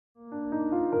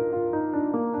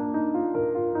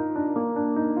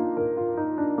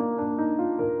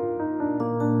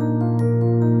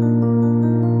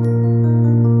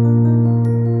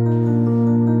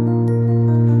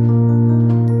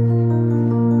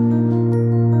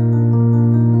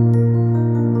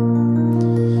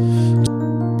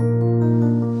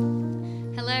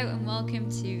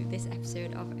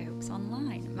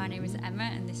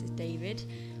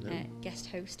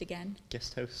host again.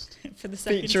 Guest host. For the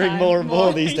second Featuring time. more and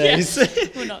more these days. Yeah,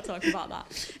 we'll not talk about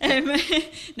that.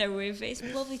 No, it's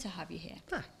lovely to have you here.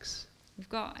 Thanks. We've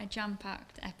got a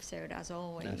jam-packed episode as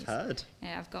always. I've heard.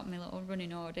 I've got my little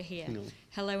running order here. No.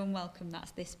 Hello and welcome,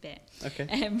 that's this bit. Okay.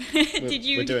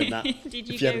 We're doing that. Did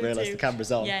you if you haven't realised the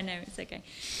camera's on. Yeah, no, it's okay.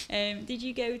 Did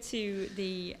you go to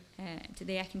the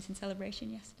Eckington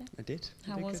celebration yesterday? I did.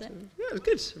 How was it? Yeah, it was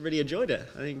good. I really enjoyed it.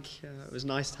 I think it was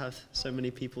nice to have so many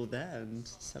people there and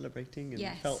celebrating, and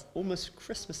Yes. felt almost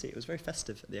Christmassy. It was very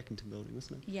festive at the Eckington building,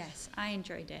 wasn't it? Yes, I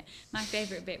enjoyed it. My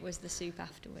favourite bit was the soup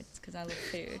afterwards because I love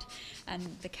food, and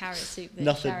the carrot soup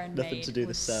that Sharon made nothing to do with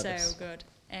was service so good.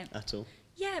 at all.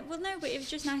 Yeah, well, no, but it was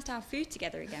just nice to have food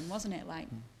together again, wasn't it? Like,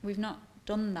 we've not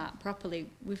done that properly.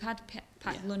 We've had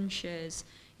packed lunches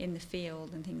in the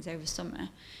field and things over summer,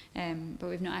 but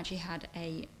we've not actually had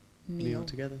a meal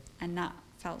together. And that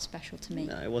felt special to me.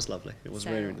 No, it was lovely. It was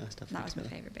really nice to have that was together.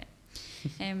 my favourite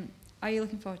bit. Are you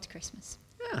looking forward to Christmas?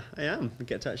 Yeah, I am. I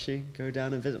get to actually go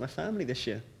down and visit my family this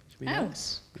year, which will be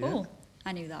nice. Cool. Yeah.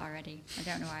 I knew that already. I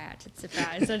don't know why I acted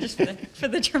surprised. So just for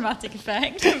the dramatic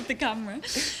effect of the camera.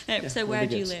 So where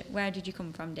do you live? Where did you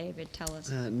come from, David? Tell us.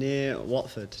 Near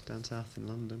Watford, down south in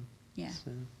London. Yeah.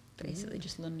 So, basically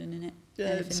just London, innit? Yeah,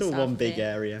 Anything it's all south one big here.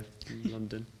 area in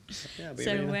London. Yeah, it'll be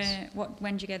So really nice.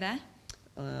 when did you go there?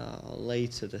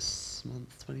 Later this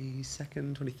month,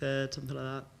 22nd, 23rd, something like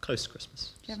that. Close to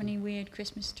Christmas. Do you have any weird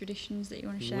Christmas traditions that you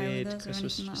want to share Weird with us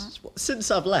Christmas or anything like that? traditions.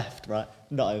 Since I've left, right?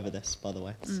 Not over this, by the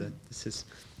way. So this is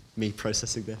me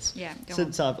processing this. Yeah, go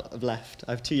Since I've left,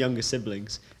 I have two younger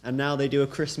siblings, and now they do a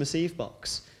Christmas Eve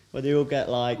box where they all get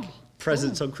like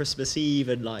presents on Christmas Eve,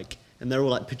 and they're all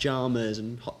like pajamas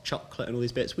and hot chocolate and all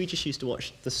these bits. We just used to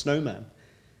watch The Snowman.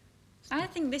 I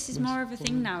think this is more of a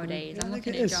thing nowadays. Yeah, I'm I think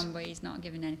looking it at is. John, but he's not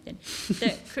giving anything.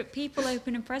 That people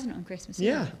open a present on Christmas Eve.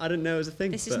 Yeah, I didn't know it was a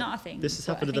thing. This is but not a thing, This has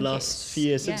but I happened in the think last it's- few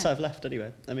years since yeah. I've left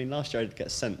anyway. I mean, last year I did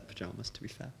get sent pyjamas, to be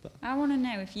fair. But I want to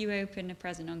know if you open a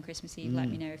present on Christmas Eve, let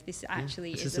me know if this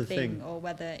actually this is is a a thing, thing. or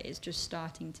whether it's just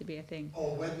starting to be a thing.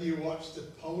 Or whether you watch the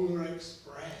Polar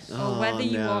Express. Or whether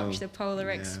you no. watch the Polar No.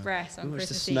 Express on We watch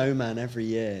the Christmas Eve. Snowman every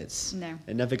year. No.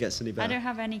 It never gets any I better. don't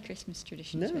have any Christmas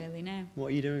traditions No? really, no. What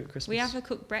are you doing at Christmas? We have a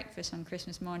cooked breakfast on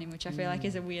Christmas morning, which I feel like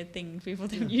is a weird thing. People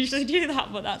don't usually do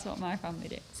that, but that's what my family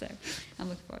did. So I'm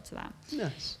looking forward to that.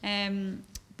 Nice.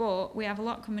 But we have a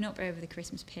lot coming up over the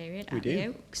Christmas period We at the do.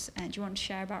 Oaks. Do you want to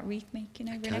share about wreath making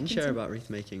over in Can Eckington? share about wreath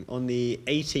making. On the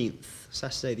 18th,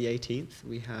 Saturday the 18th,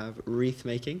 we have wreath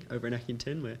making over in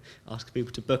Eckington. We're asking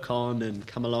people to book on and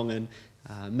come along and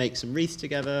make some wreaths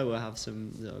together. We'll have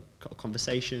some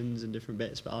conversations and different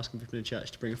bits, but asking people in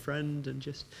church to bring a friend and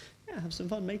just have some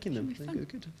fun making them. I be think fun. it was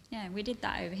good. Yeah, we did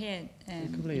that over here couple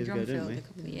of in years ago, didn't Drumfield we? a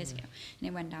couple of years ago, and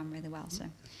it went down really well. So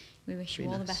we wish you Be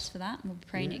all the nice. best for that, and we'll be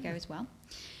praying it Yeah. goes well.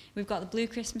 We've got the Blue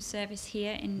Christmas service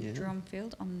here in Yeah.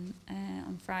 Drumfield on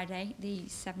Friday, the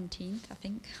 17th, I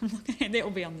think. I'm looking,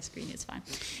 it'll be on the screen, it's fine.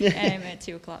 At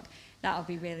 2 o'clock. That'll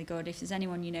be really good. If there's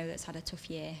anyone you know that's had a tough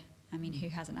year, I mean, who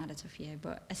hasn't had a tough year?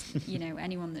 But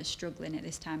anyone that's struggling at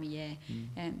this time of year,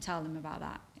 tell them about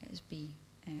that. It would be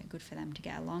good for them to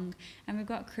get along. And we've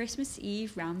got Christmas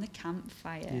Eve round the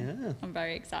campfire. Yeah. I'm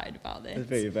very excited about this. I'm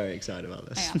very, very excited about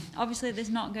this. I am. Obviously, there's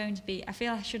not going to be. I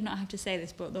feel I should not have to say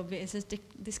this, but there'll be. It says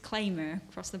disclaimer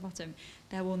across the bottom.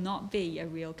 There will not be a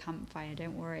real campfire.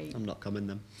 Don't worry. I'm not coming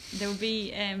then. There will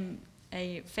be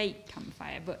a fake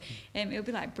campfire, but it'll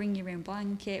be like bring your own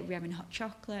blanket. We're having hot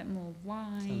chocolate, more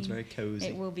wine. Sounds very cosy.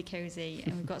 It will be cosy,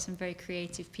 and we've got some very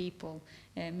creative people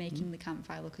making the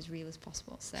campfire look as real as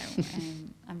possible. So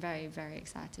I'm very, very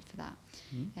excited for that.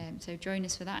 So join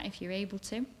us for that if you're able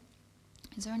to.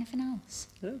 Is there anything else?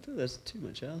 I don't think there's too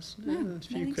much else. No, There's a I don't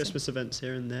few think so. Christmas events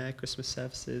here and there, Christmas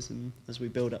services, and as we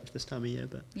build up to this time of year.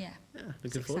 But Yeah.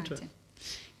 looking It's forward to it. exciting.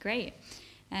 Great.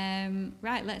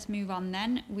 Right, let's move on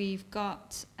then. We've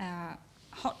got a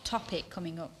hot topic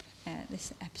coming up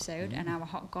this episode and our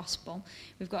hot gospel.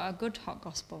 We've got a good hot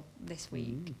gospel this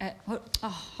week.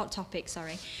 Hot topic,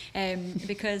 sorry.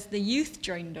 Because the youth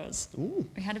joined us. Ooh.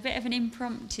 We had a bit of an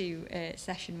impromptu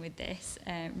session with this.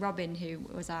 Robin, who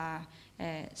was our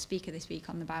speaker this week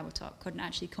on the Bible Talk, couldn't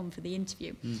actually come for the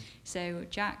interview. So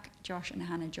Jack, Josh and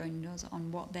Hannah joined us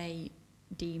on what they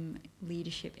deem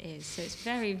leadership is. So it's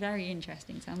very, very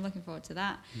interesting. So I'm looking forward to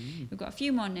that. We've got a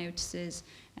few more notices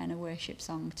and a worship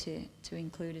song to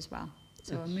include as well.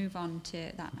 So we'll move on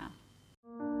to that now.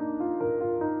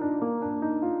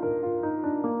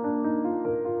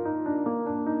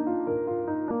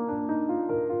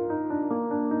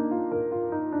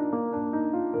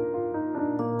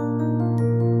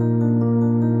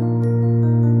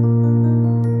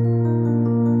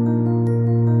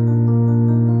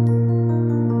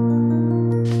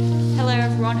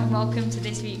 welcome to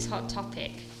this week's Hot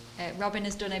Topic. Robin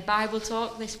has done a Bible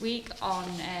talk this week on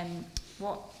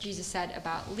what Jesus said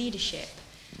about leadership.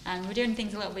 And we're doing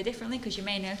things a little bit differently because you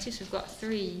may notice we've got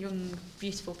 3 young,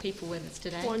 beautiful people with us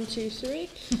today. 1, 2, 3.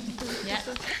 Yeah.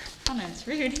 Hannah, it's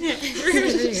rude, isn't it?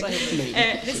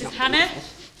 Rude. This is Hannah.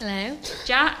 Hello.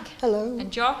 Jack. Hello.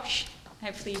 And Josh.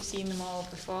 Hopefully you've seen them all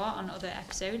before on other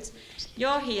episodes.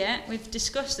 You're here, we've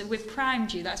discussed it, we've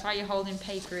primed you, that's why you're holding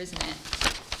paper, isn't it?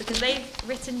 Because they've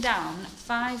written down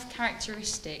 5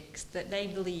 characteristics that they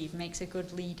believe makes a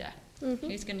good leader. Mm-hmm.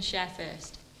 Who's going to share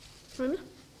first? Hannah?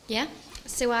 Yeah.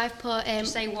 So I've put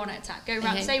Just say one at a time. Go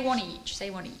round, okay. say one each. Say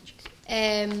one each.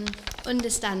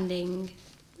 Understanding.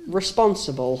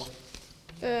 Responsible.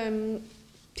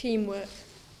 Teamwork.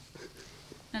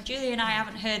 Now, Julie and I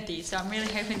haven't heard these, so I'm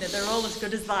really hoping that they're all as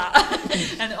good as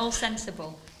that and all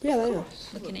sensible. Yeah, they are.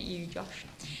 Looking at you, Josh.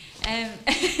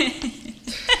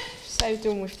 So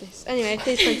done with this. Anyway,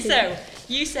 please continue. So,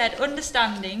 you said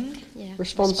understanding, Yeah.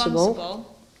 Responsible. and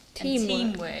Teamwork.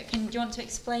 teamwork. And do you want to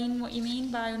explain what you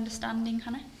mean by understanding,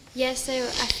 Hannah? Yeah. So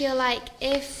I feel like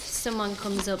if someone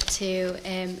comes up to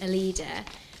a leader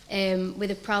with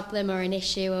a problem or an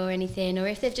issue or anything, or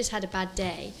if they've just had a bad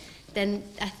day, then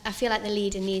I feel like the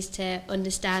leader needs to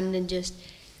understand and just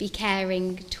be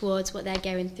caring towards what they're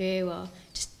going through or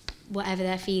just whatever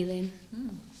they're feeling.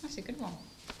 That's a good one.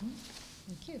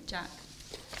 Thank you, Jack.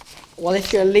 Well,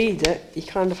 if you're a leader, you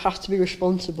kind of have to be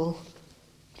responsible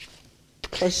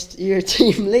because you're a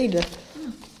team leader.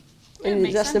 Yeah, And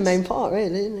makes that's the sense. main part,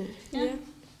 really, isn't it? Yeah.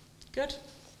 Good.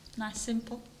 Nice,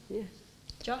 simple. Yeah.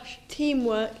 Josh?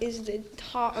 Teamwork is the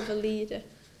heart of a leader.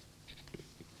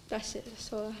 That's it.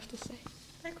 That's all I have to say.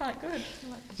 They're quite good.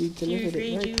 You Do you delivered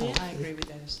agree, it very Julia? well. I agree with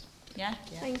those. Yeah?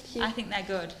 Thank you. I think they're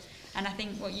good. And I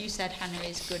think what you said, Hannah,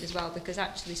 is good as well, because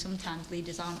actually sometimes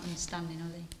leaders aren't understanding,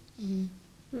 are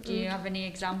they? Do you have any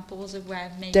examples of where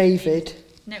maybe... David.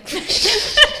 No.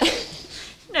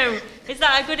 No. Is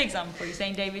that a good example? You're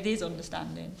saying David is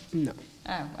understanding? No.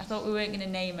 Oh, I thought we weren't going to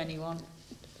name anyone.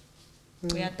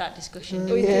 We had that discussion.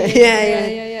 We Yeah, did. yeah,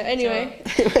 yeah. Anyway,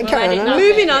 We'll let it not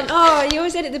moving be. on. Oh, you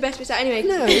always edit the best bits out. Anyway,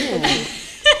 No, yeah.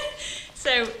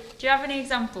 So, do you have any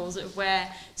examples of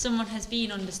where someone has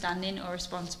been understanding or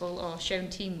responsible or shown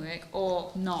teamwork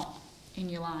or not in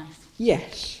your life?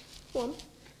 Yes. one.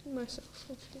 Myself.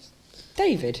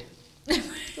 David.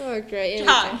 Oh, great. Here we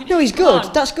Jack, go. No, he's come good.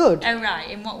 on. That's good. Oh, right.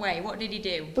 In what way? What did he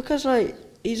do? Because, like,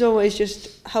 he's always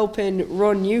just helping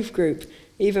run youth group.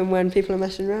 Even when people are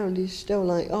messing around, he's still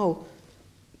like, oh,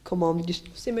 come on,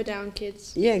 just... Simmer down,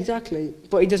 kids. Yeah, exactly.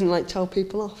 But he doesn't, like, tell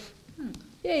people off.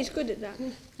 Yeah, he's good at that.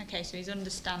 Okay, so he's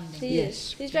understanding. He Yes.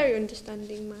 is. He's very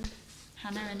understanding, man.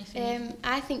 Hannah, anything?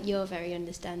 I think you're very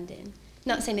understanding.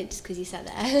 Not saying it just because you said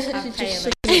that. I'll pay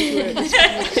a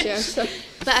Yeah, so,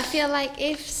 But I feel like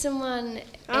if someone...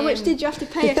 how much did you have to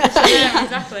pay her? Yeah,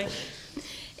 exactly.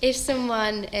 If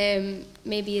someone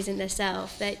maybe isn't their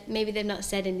self, that maybe they've not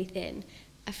said anything,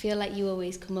 I feel like you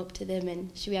always come up to them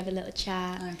and should we have a little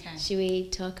chat? Okay. Should we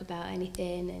talk about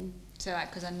anything? And So, like,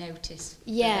 because I notice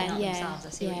that yeah, they're not yeah, themselves, I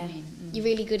see yeah. what you mean. You're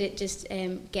really good at just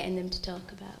getting them to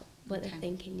talk about what Okay. they're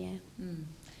thinking. Yeah.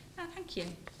 Oh, thank you.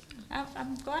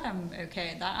 I'm glad I'm okay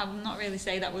at that. I would not really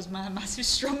say that was my massive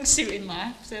strong suit in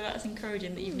life, so that's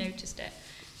encouraging that you've noticed it.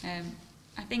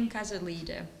 I think as a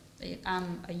leader,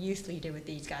 I'm a youth leader with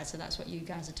these guys, so that's what you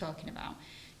guys are talking about.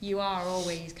 You are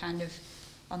always kind of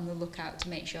on the lookout to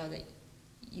make sure that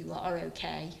you lot are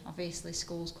okay. Obviously,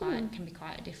 school's can be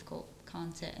quite difficult,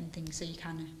 can't it, and things, so you're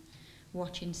kind of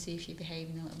watching to see if you're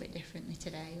behaving a little bit differently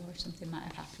today or if something might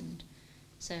have happened.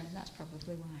 So that's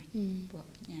probably why. But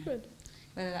yeah. Good.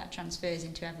 Whether that transfers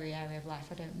into every area of life,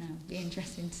 I don't know. Be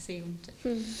interesting to see. Won't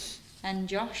it? And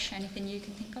Josh, anything you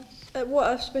can think of?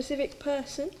 What, a specific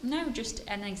person? No, just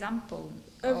an example.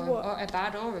 Of or, what? or a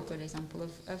bad or a good example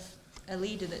of a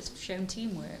leader that's shown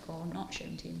teamwork or not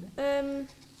shown teamwork.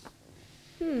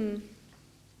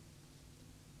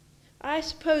 I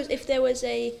suppose if there was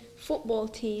a football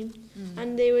team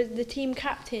and the team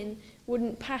captain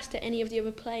wouldn't pass to any of the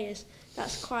other players,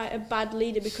 that's quite a bad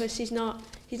leader because he's not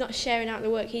sharing out the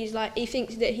work. He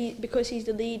thinks that because he's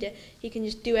the leader, he can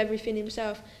just do everything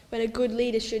himself. When a good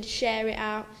leader should share it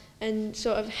out and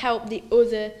sort of help the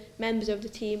other members of the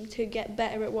team to get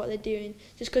better at what they're doing.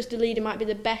 Just because the leader might be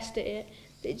the best at it,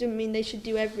 it doesn't mean they should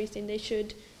do everything. They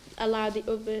should allow the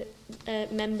other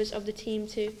members of the team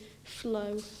to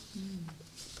flow.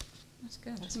 That's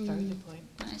good. That's a very good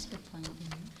point. That is a good point.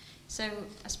 So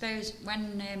I suppose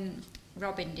when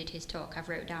Robin did his talk, I've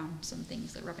wrote down some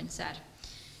things that Robin said.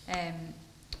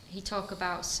 He talked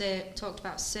about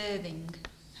serving,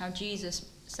 how Jesus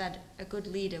said a good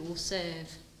leader will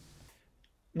serve.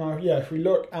 Now, yeah, if we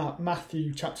look at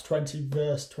Matthew chapter 20,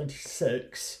 verse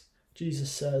 26,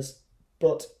 Jesus says,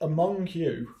 "But among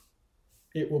you,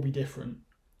 it will be different.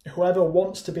 Whoever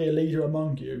wants to be a leader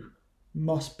among you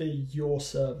must be your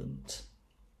servant."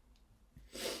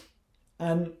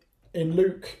 And in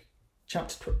Luke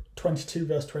chapter 22,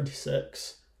 verse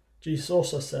 26, Jesus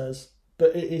also says,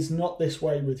 "But it is not this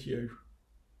way with you.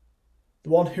 The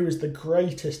one who is the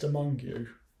greatest among you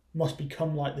must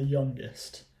become like the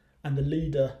youngest, and the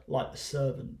leader like the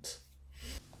servant."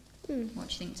 What do you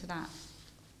think to that?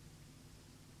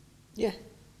 Yeah,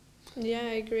 Yeah,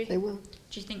 I agree. they will.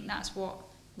 Do you think that's what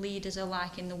leaders are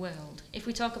like in the world? If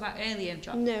we talk about earlier,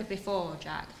 No. before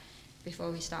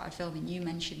we started filming, you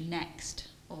mentioned Next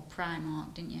or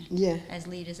Primark, didn't you? Yeah. As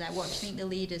leaders there. What do you think the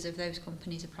leaders of those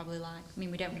companies are probably like? I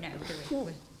mean, we don't know, do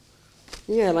we?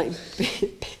 Yeah, like,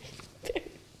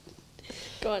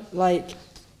 Go on. like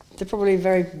they're probably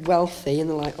very wealthy and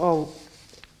they're like, oh,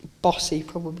 bossy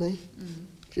probably.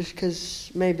 Just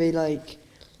because maybe like,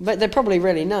 but they're probably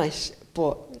really nice,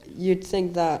 but you'd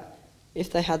think that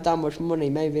if they had that much money,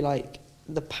 maybe like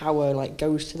the power like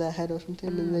goes to their head or something.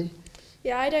 And they,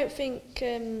 Yeah, I don't think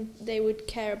they would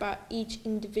care about each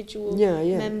individual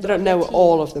yeah. member. They don't of the know team.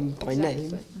 all of them by Exactly.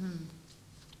 name.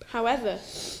 However,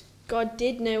 God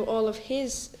did know all of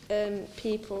his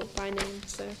people by name,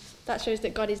 so that shows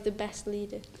that God is the best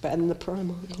leader. Better than the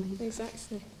Primark leader.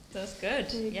 Exactly. That's good.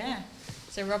 There you go. Yeah.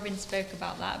 So Robin spoke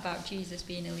about that, about Jesus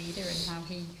being a leader and how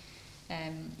he,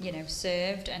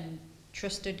 served and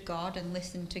trusted God and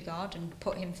listened to God and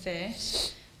put him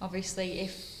first. Obviously,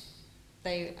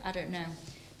 I don't know,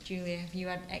 Julia, have you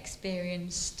had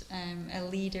experienced a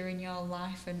leader in your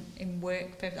life and in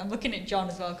work? I'm looking at John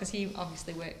as well because he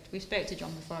obviously worked. We spoke to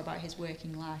John before about his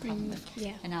working life, haven't we?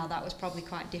 Yeah. And how that was probably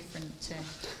quite different to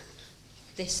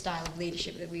this style of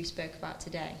leadership that we spoke about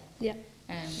today. Yeah.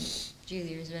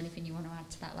 Julia, is there anything you want to add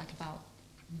to that, like about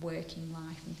working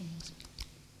life and things?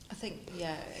 I think,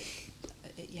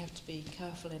 you have to be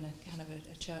careful in a kind of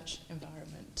a church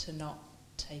environment to not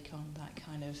take on that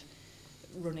kind of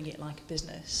running it like a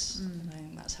business. I don't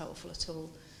think that's helpful at all.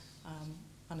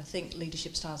 And I think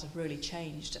leadership styles have really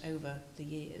changed over the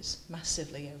years,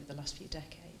 massively over the last few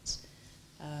decades.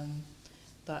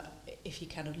 But if you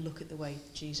kind of look at the way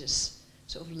Jesus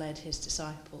sort of led his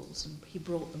disciples, and he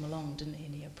brought them along, didn't he,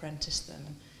 and he apprenticed them,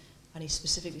 and he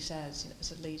specifically says,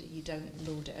 as a leader, you don't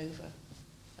lord it over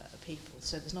people.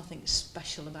 So there's nothing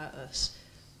special about us.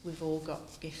 We've all got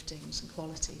giftings and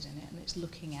qualities in it, and it's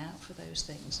looking out for those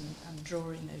things and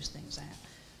drawing those things out,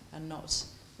 and not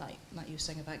like you were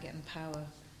saying about getting power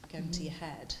going to your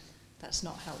head. That's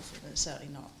not helpful, and it's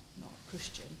certainly not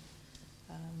Christian.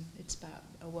 It's about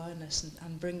awareness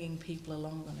and bringing people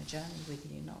along on a journey with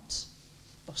you, not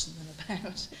bossing them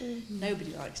about.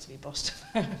 Nobody likes to be bossed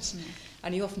about.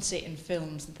 And you often see it in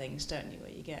films and things, don't you,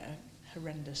 where you get a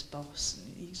horrendous boss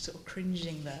and you're sort of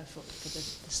cringing there for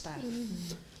the staff.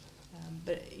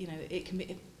 But it can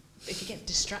be, if you get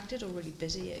distracted or really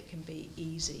busy, it can be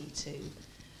easy to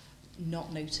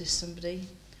not notice somebody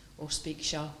or speak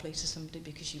sharply to somebody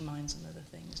because your mind's on other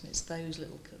things, and it's those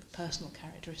little personal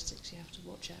characteristics you have to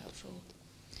watch out for.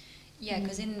 Yeah,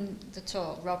 because in the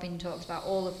talk, Robin talks about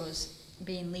all of us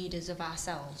being leaders of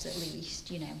ourselves, at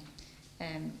least.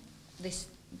 This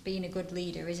being a good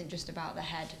leader isn't just about the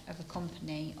head of a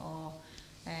company or,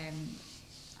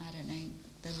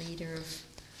 the leader of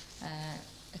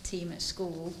a team at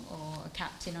school or a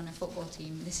captain on a football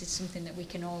team. This is something that we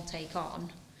can all take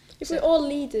on. If we're all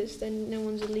leaders, then no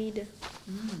one's a leader.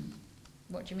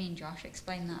 What do you mean, Josh?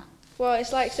 Explain that. Well,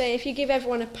 it's like saying if you give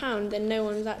everyone £1, then no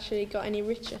one's actually got any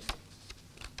richer.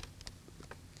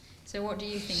 So what do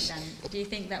you think then? Do you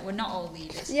think that we're not all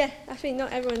leaders? Yeah, I think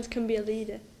not everyone can be a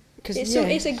leader.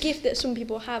 It's a gift that some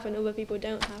people have and other people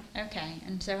don't have. Okay,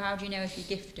 and so how do you know if you're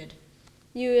gifted?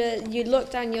 You look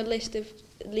down your list of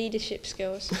leadership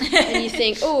skills and you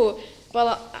think, oh,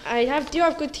 well, I do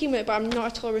have good teamwork, but I'm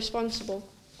not at all responsible.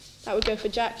 That would go for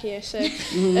Jack here, so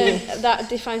that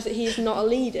defines that he's not a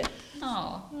leader.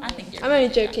 Oh, I think you're I'm only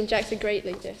right, joking, Jack's a great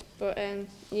leader, but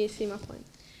you see my point.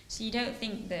 So you don't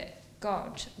think that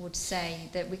God would say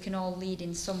that we can all lead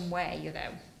in some way,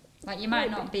 though? Like you might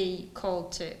not be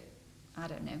called to,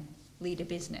 lead a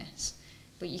business,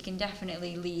 but you can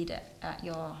definitely lead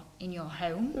in your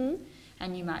home,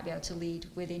 and you might be able to lead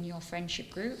within your friendship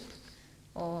group.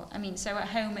 So at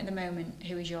home at the moment,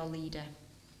 who is your leader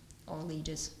or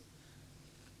leaders?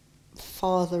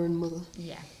 Father and mother.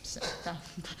 Yeah, so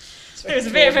there was a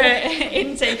bit of an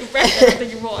intake of breath. I was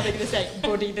thinking, what are they going to say?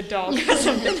 Buddy the dog or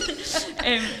something.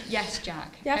 Yes,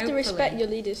 Jack. You have to respect your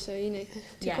leaders, so, to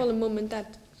Yeah. call them mum and dad,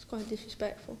 it's quite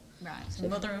disrespectful. Right, so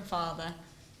mother and father,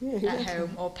 Yeah, at exactly.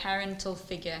 home, or parental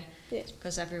figure, Yes.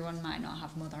 because everyone might not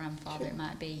have mother and father. It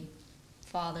might be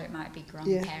father, it might be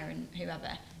grandparent,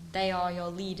 whoever. They are your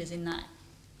leaders in that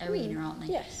arena, aren't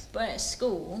they? Yes. But at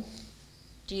school,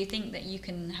 do you think that you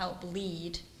can help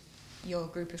lead your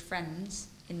group of friends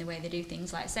in the way they do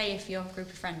things? Like, say if your group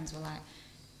of friends were like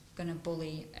going to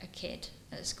bully a kid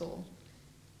at school,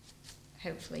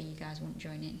 hopefully you guys won't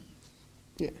join in.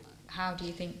 Yeah. How do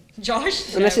you think,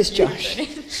 Josh? Unless it's you won't Josh. join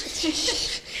in.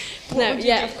 What No, would you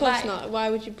yeah, do? of course Like, not. Why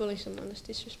would you bully someone? That's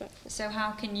disrespectful. So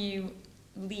how can you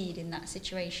lead in that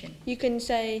situation? You can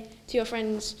say to your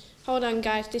friends, hold on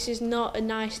guys, this is not a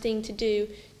nice thing to do.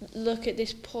 Look at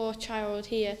this poor child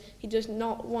here. He does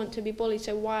not want to be bullied,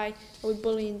 so why are we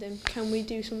bullying them? Can we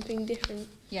do something different?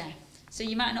 Yeah. So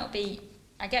you might not be,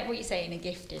 I get what you're saying, a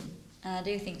gifting. And I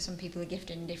do think some people are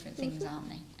gifted in different things, aren't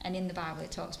they? And in the Bible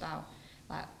it talks about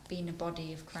like being a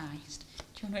body of Christ.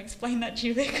 Do you want to explain that,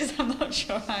 Julie? Because I'm not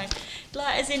sure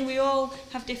like, as in we all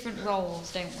have different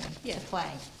roles, don't we, Yeah. to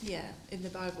play? Yeah, in the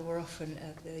Bible we're often,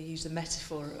 they use the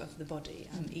metaphor of the body,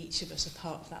 and each of us are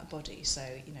part of that body. So,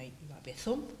 you know, you might be a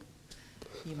thumb,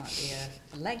 you might be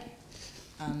a leg,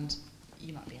 and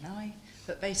you might be an eye.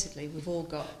 But basically we've all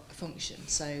got a function.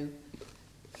 So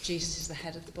Jesus is the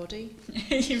head of the body.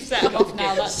 You've set it off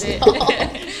now, that's it.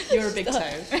 You're a big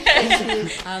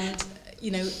toe. And, you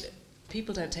know,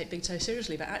 people don't take big toe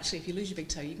seriously, but actually if you lose your big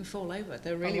toe, you can fall over.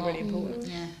 They're really, really important.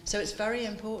 Yeah. So it's very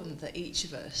important that each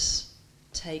of us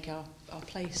take our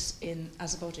place in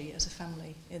as a body, as a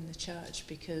family in the church,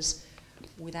 because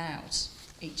without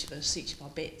each of us, each of our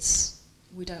bits,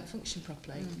 we don't function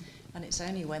properly. And it's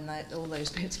only when all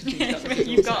those bits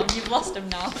You've lost them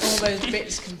now. all those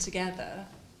bits come together,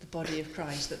 the body of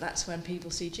Christ, that's when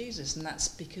people see Jesus, and that's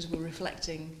because we're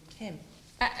reflecting him.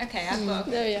 Okay, I've got.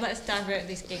 Oh, yeah. Let's divert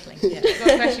this giggling. Yeah. I've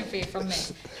got a question for you from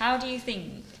this. How do you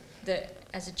think that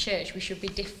as a church we should be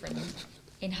different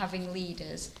in having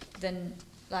leaders than,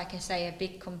 like I say, a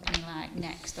big company like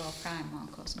Next or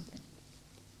Primark or something?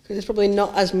 Because there's probably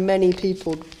not as many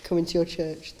people coming to your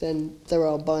church than there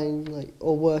are buying like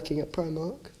or working at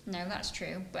Primark. No, that's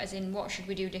true. But as in, what should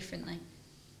we do differently?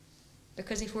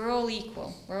 Because if we're all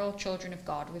equal, we're all children of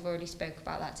God. We've already spoke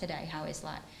about that today. How it's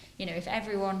like, you know, if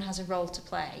everyone has a role to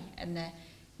play and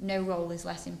no role is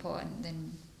less important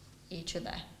than each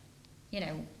other. You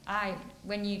know,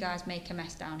 when you guys make a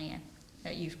mess down here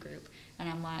at youth group, and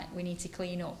I'm like, we need to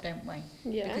clean up, don't we?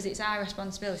 Yeah. Because it's our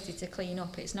responsibility to clean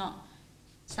up. It's not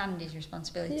Sandy's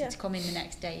responsibility to come in the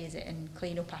next day, is it, and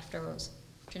clean up after us.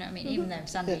 Do you know what I mean? Even though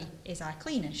Sandy is our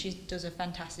cleaner, she does a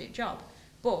fantastic job.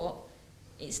 But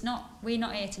it's not, we're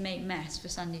not here to make mess for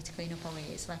Sandy to clean up all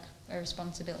here. It's like a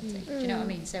responsibility. Do you know what I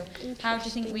mean? So how do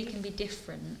you think we can be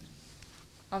different?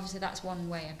 Obviously that's one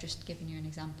way. I've just given you an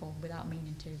example without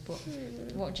meaning to. But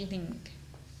what do you think?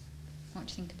 What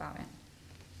do you think about it?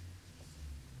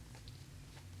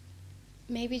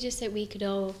 Maybe just that we could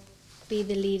all be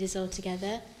the leaders all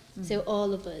together. So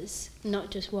all of us, not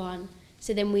just one.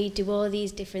 So then we do all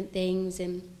these different things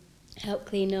and help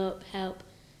clean up, help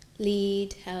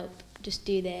lead, help just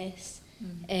do this.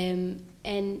 And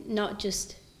not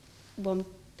just one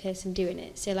person doing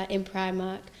it. So like in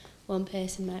Primark, one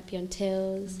person might be on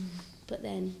tills, but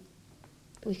then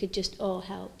we could just all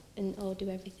help and all do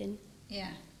everything.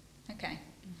 Yeah. Okay.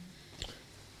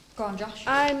 Go on, Josh.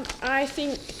 I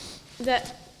think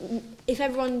that if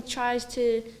everyone tries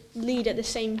to lead at the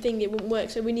same thing, it wouldn't work.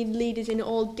 So we need leaders in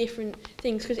all different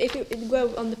things. Because if we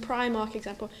go on the Primark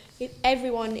example, if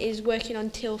everyone is working on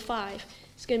till 5,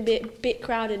 it's going to be a bit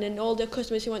crowded, and all the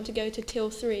customers who want to go to till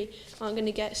 3 aren't going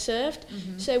to get served.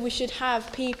 So we should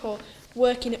have people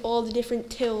working at all the different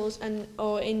tills and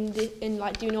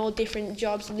like doing all different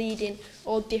jobs, leading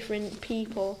all different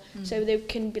people. So there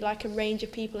can be like a range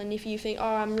of people. And if you think,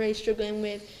 oh, I'm really struggling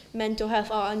with mental health,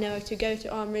 oh, I know who to go to.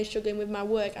 Oh, I'm really struggling with my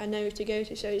work, I know who to go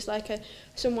to. So it's like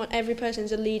every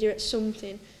person's a leader at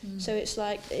something. So it's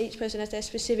like each person has their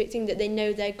specific thing that they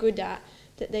know they're good at,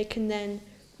 that they can then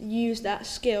use that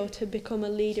skill to become a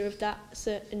leader of that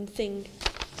certain thing.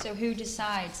 So who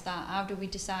decides that? How do we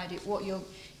decide it?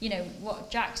 What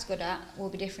Jack's good at will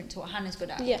be different to what Hannah's good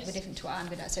at. Yes. Will be different to what I'm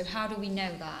good at. So how do we know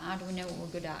that? How do we know what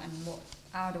we're good at, and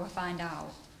how do I find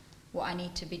out what I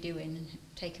need to be doing and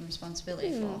taking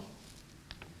responsibility for?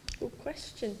 Good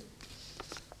question.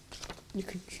 You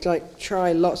could like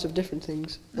try lots of different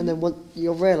things, and then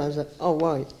you'll realise that, oh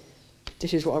right,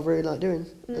 this is what I really like doing,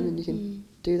 and then you can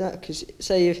do that. Because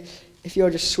say if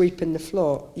you're just sweeping the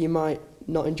floor, you might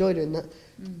not enjoy doing that.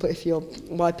 But if you're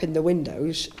wiping the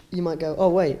windows, you might go, oh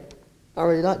wait, I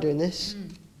really like doing this,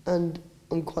 and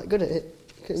I'm quite good at it.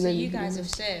 So you guys have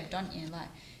served, aren't you? Like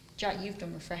Jack, you've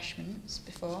done refreshments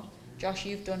before. Josh,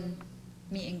 you've done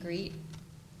meet and greet,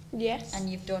 Yes. and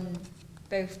you've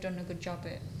both done a good job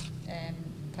at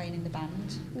playing in the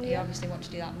band. You Yeah. obviously want to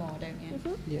do that more, don't you?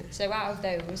 Mhm. Yeah. So out of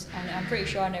those, and I'm pretty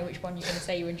sure I know which one you're going to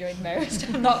say you enjoyed most.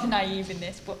 I'm not naive in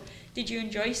this, but did you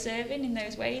enjoy serving in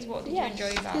those ways? What did Yes. you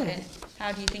enjoy about Yeah. it?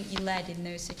 How do you think you led in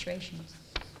those situations?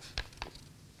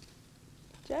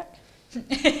 Jack?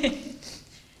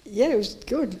 Yeah, it was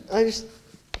good.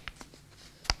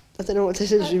 I don't know what to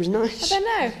say. It was I nice. don't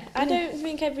know. I don't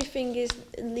think everything is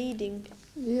leading.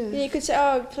 Yeah. You could say,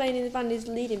 oh, playing in the band is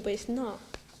leading, but it's not.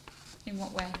 In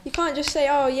what way? You can't just say,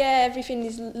 oh, yeah, everything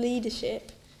is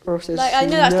leadership. Or if there's Like, I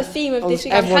know that's the no- theme of or this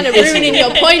week. I'm everyone- kind of ruining your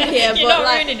point here, You're but not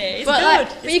like, ruining it. It's but good. like,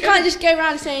 It's but you good. can't just go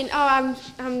around saying, oh,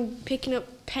 I'm picking up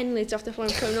pen lids off the floor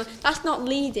and putting them on. That's not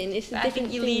leading. It's a But I different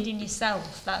think you're thing. leading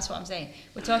yourself. That's what I'm saying.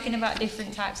 We're talking about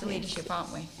different types of leadership,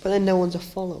 aren't we? But then no one's a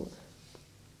follower.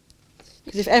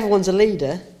 Because if everyone's a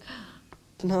leader,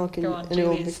 then how can Go on,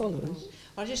 anyone be Julius. followers?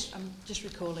 I'm just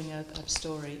recalling a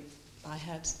story I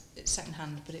had. It's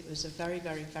secondhand, but it was a very,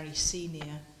 very, very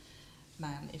senior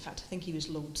man. In fact, I think he was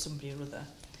Lord somebody or other,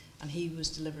 and he was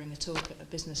delivering a talk at a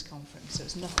business conference. So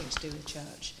it's nothing to do with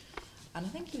church, and I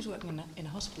think he was working in a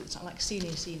hospital. It's not like senior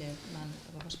man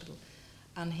of a hospital,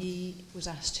 and he was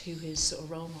asked who his sort of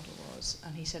role model was,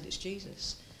 and he said it's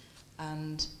Jesus.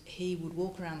 And he would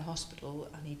walk around the hospital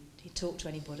and he'd talk to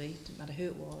anybody, didn't matter who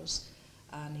it was,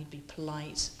 and he'd be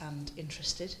polite and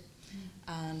interested.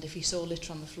 And if he saw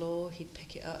litter on the floor, he'd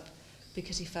pick it up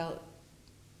because he felt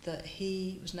that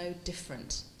he was no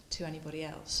different to anybody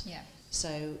else. Yeah.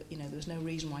 So, there was no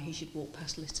reason why he should walk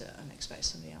past litter and expect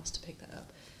somebody else to pick that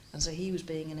up. And so he was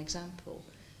being an example.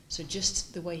 So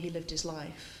just the way he lived his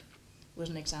life was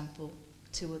an example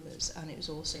to others, and it was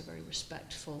also very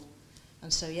respectful.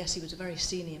 And so, yes, he was a very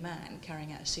senior man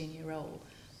carrying out a senior role,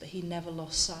 but he never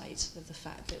lost sight of the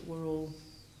fact that we're all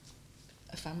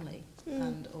a family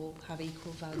and all have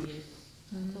equal value.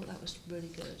 I thought that was really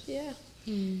good. Yeah.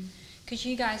 Because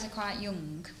you guys are quite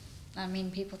young. I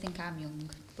mean, people think I'm young,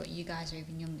 but you guys are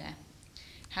even younger.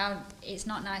 It's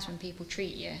not nice when people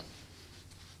treat you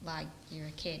like you're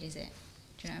a kid, is it?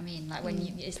 Do you know what I mean? Like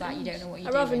when it's like you don't know what you're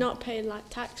I'd doing. rather not pay like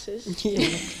taxes,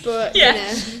 Yeah. but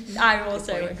Yeah. you know. I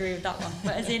also agree with that one.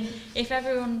 But as in, if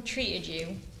everyone treated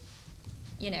you,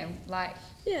 like,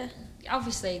 Yeah.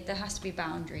 obviously there has to be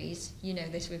boundaries. You know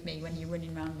this with me when you're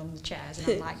running around on the chairs and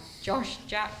I'm like, Josh,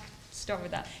 Jack, stop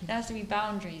with that. There has to be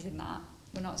boundaries in that.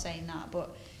 We're not saying that,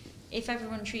 but if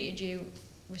everyone treated you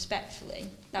respectfully,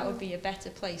 that would be a better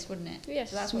place, wouldn't it?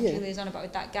 Yes. So that's what Yeah. Julia's on about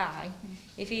with that guy.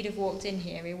 If he'd have walked in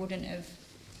here, he wouldn't have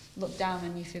looked down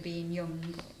on you for being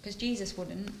young, because Jesus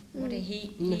wouldn't, would he?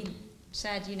 He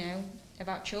said,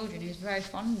 about children. He was very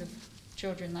fond of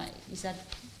children. Like he said,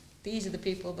 these are the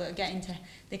people that get into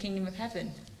the kingdom of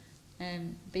heaven.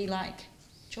 Be like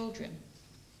children.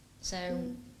 So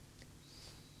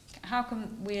how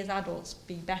can we as adults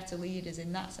be better leaders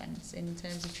in that sense, in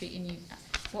terms of treating you?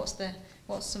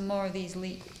 What's some more of these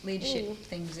leadership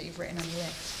things that you've written on your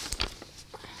list?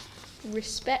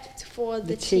 Respect for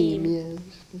the team, team.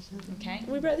 yeah. Okay.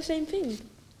 We wrote the same thing.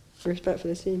 Respect for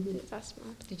the team. Yeah. That's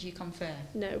mad. Did you confirm?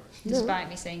 No. Despite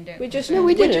me saying don't. We just No,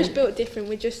 we we're didn't. just built different.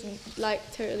 We're just like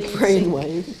totally in sync.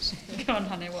 Brainwaves. Go on,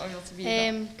 Hannah. What else have you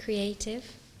got? Creative.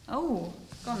 Oh,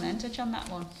 go on then. Touch on that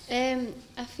one.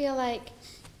 I feel like,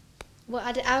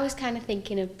 I was kind of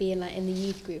thinking of being like in the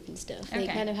youth group and stuff. They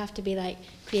Okay. kind of have to be like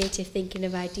creative, thinking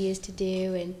of ideas to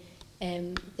do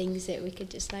and things that we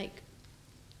could just like,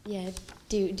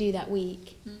 do that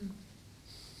week.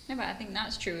 No, but I think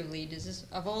that's true of leaders,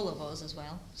 of all of us as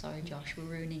well. Sorry, Josh, we're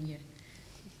ruining your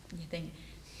thing.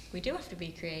 We do have to be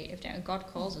creative, don't we? God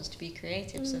calls us to be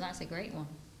creative, so that's a great one.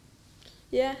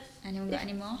 Yeah. Anyone got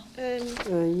any more?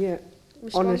 Yeah.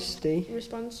 Honesty.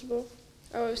 Responsible.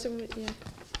 Oh, it was someone. Yeah.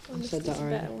 I said that Honesty's a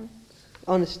already. better one.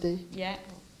 Honesty. Yeah.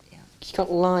 You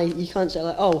can't lie. You can't say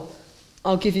like, oh,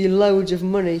 I'll give you loads of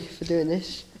money for doing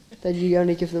this. Then you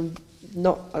only give them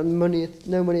no money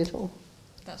at all.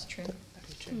 That's true.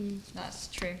 Very true. That's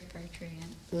true. Very true,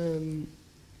 yeah.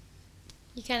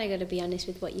 You kind of got to be honest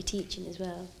with what you're teaching as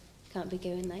well. Can't be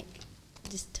going like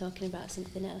just talking about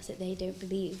something else that they don't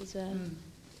believe as well.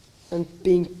 And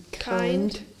being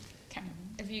kind.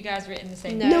 Have you guys written the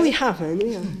same? No. No, we haven't.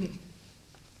 We haven't.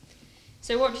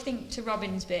 So what do you think to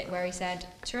Robin's bit where he said,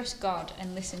 trust God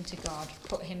and listen to God,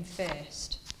 put him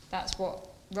first? That's what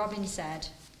Robin said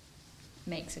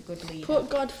makes a good leader. Put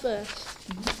God first.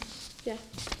 Yeah.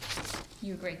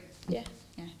 You agree? Yeah.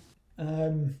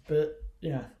 But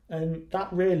yeah, and that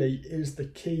really is the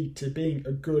key to being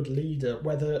a good leader,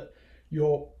 whether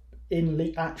you're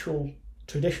in actual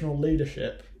traditional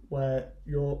leadership where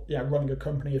you're running a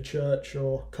company, a church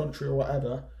or country or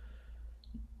whatever,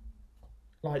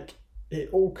 like it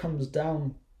all comes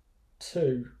down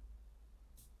to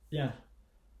it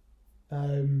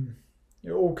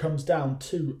all comes down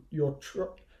to your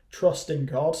trust in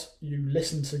God. You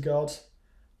listen to God.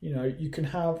 You know, you can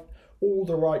have all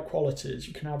the right qualities.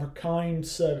 You can have a kind,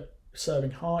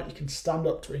 serving heart. You can stand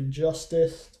up to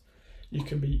injustice. You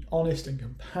can be honest and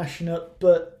compassionate.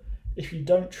 But if you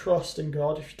don't trust in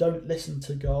God, if you don't listen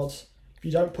to God, if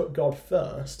you don't put God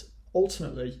first,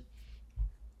 ultimately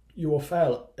you will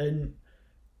fail. And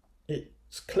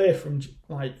it's clear from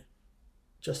like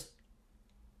just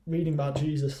reading about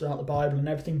Jesus throughout the Bible and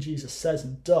everything Jesus says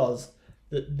and does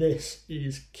that this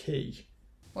is key.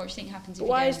 What do you think happens if But you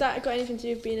why don't? has that got anything to do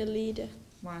with being a leader?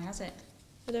 Why has it?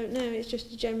 I don't know. It's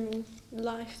just a general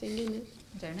life thing, isn't it?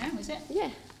 I don't know, is it? Yeah.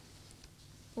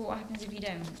 Well, what happens if you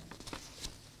don't?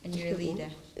 And you're a leader?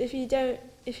 If you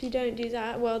don't do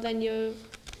that, well then you're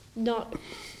not.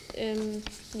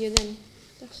 You're then.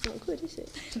 That's not good, is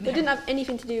it? No. It didn't have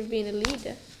anything to do with being a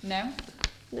leader. No?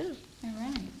 No. All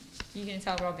right. You're going to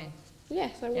tell Robin?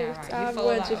 Yes, I will. Yeah, right. I You have follow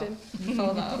words that with up. him. You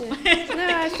follow that up. Yeah.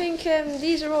 No, I think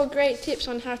these are all great tips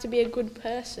on how to be a good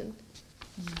person.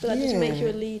 But that doesn't make you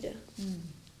a leader. Mm.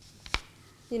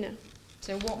 You know.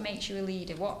 So what makes you a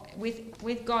leader? What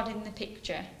with God in the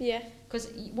picture? Yeah.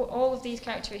 Because all of these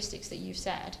characteristics that you've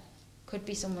said could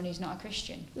be someone who's not a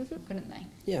Christian, couldn't they?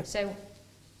 Yeah. So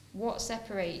what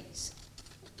separates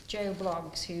Joe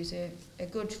Bloggs, who's a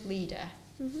good leader,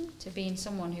 to being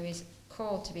someone who is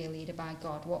called to be a leader by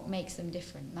God? What makes them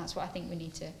different? That's what I think we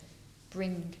need to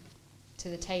bring to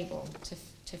the table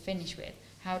to finish with.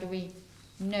 How do we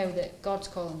know that God's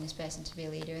calling this person to be a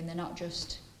leader and they're not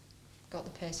just got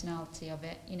the personality of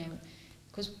it, you know?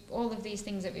 Because all of these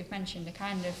things that we've mentioned are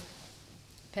kind of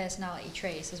personality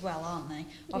traits as well, aren't they?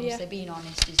 Obviously, being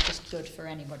honest is just good for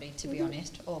anybody, to be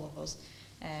honest, all of us.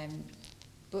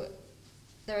 But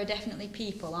there are definitely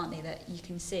people, aren't they, that you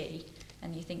can see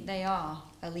and you think they are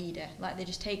a leader. Like they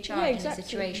just take charge in a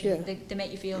situation. Yeah. They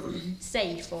make you feel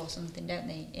safe or something, don't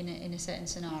they, in a certain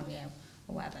scenario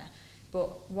or whatever.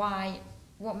 But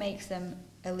what makes them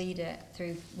a leader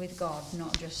with God,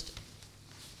 not just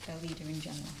a leader in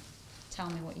general? Tell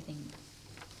me what you think.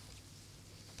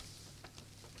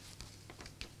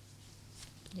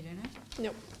 You don't know?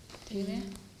 Nope. Do you know?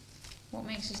 What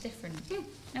makes us different? No,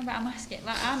 but I'm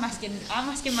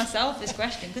asking myself this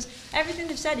question because everything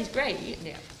they've said is great.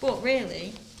 Yeah. But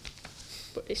really,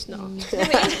 But it's not. no,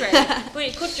 it is great. But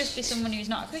it could just be someone who's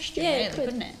not a Christian, Yeah, really, it could.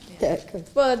 couldn't it? Yeah, good.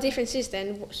 Well, the difference is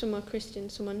then some are Christian,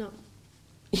 some are not.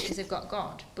 Because they've got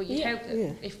God. But you'd Yeah. hope that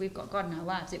Yeah. if we've got God in our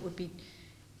lives, it would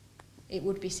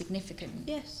be significant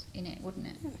Yes. in it, wouldn't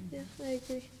it? Yeah, I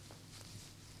agree.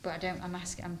 But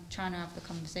I'm trying to have the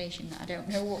conversation that I don't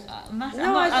know what.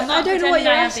 I don't know what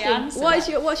you're asking.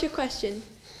 What's your question?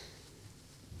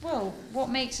 Well,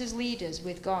 what makes us leaders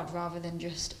with God rather than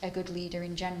just a good leader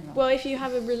in general? Well, if you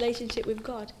have a relationship with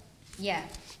God. Yeah.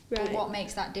 Right. But what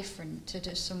makes that different to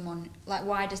just someone, like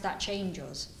why does that change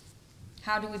us?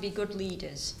 How do we be good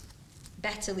leaders?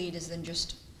 Better leaders than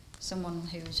just someone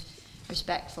who's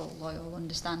respectful, loyal,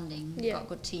 understanding, got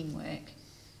good teamwork?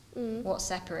 What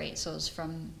separates us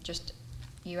from just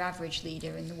your average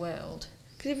leader in the world?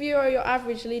 Because if you are your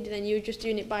average leader, then you're just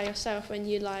doing it by yourself and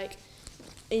you're like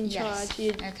in charge.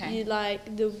 You're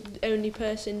like the only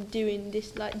person doing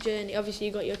this like journey. Obviously,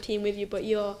 you got your team with you, but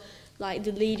you're like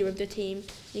the leader of the team.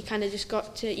 You kind of just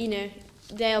got to, you know,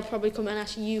 they'll probably come and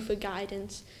ask you for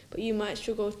guidance, but you might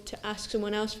struggle to ask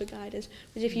someone else for guidance.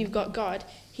 But if you've got God,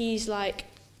 He's like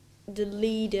the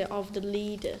leader of the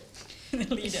leader.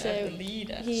 The leader So of the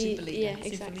leader. Super leader. Yeah, Super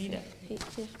exactly. leader.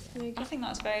 There you go. I think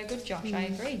that's very good, Josh. I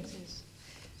agree.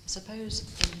 I suppose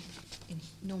in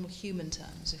normal human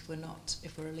terms, if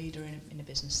we're a leader in a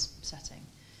business setting,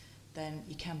 then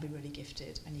you can be really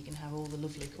gifted and you can have all the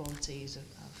lovely qualities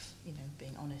of you know,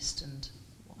 being honest and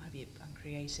what have you, and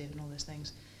creative and all those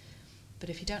things. But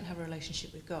if you don't have a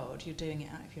relationship with God, you're doing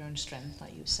it out of your own strength,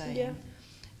 like you were saying. Yeah.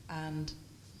 And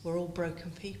we're all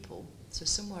broken people, so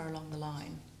somewhere along the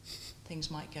line,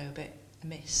 things might go a bit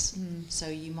amiss. So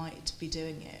you might be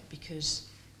doing it because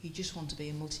you just want to be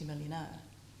a multimillionaire.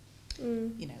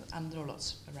 You know, and there are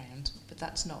lots around, but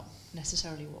that's not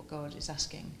necessarily what God is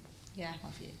asking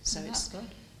of you. So that's good.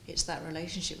 It's that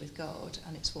relationship with God,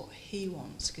 and it's what He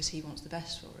wants, because He wants the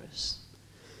best for us.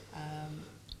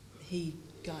 He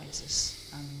guides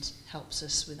us and helps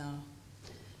us with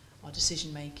our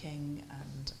decision making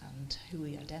and who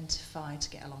we identify to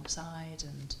get alongside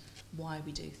and why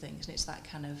we do things. And it's that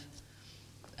kind of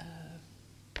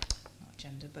not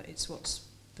gender, but it's what's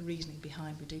the reasoning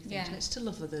behind we do things. Yeah. And it's to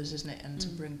love others, isn't it? And to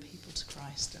bring people to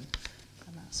Christ and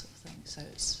that sort of thing. So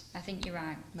it's I think you're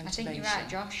right. I think you're motivation. right,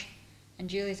 Josh. And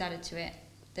Julie's added to it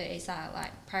that it's that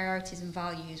like priorities and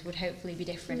values would hopefully be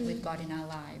different with God in our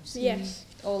lives. Yes.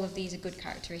 All of these are good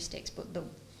characteristics, but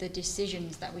the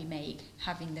decisions that we make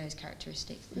having those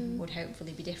characteristics would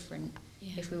hopefully be different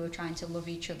Yeah. if we were trying to love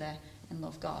each other and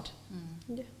love God.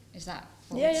 Yeah. Is that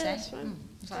what Yeah, we'd yeah, say? that's fine.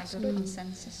 Is that That's a good good.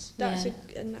 consensus? That's Yeah.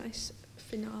 a nice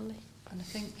finale. And I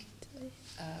think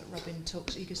Robin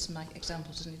talks, he gives some like,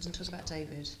 examples, doesn't he? He doesn't talk about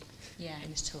David Yeah. in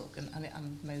his talk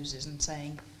and Moses, and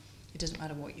saying it doesn't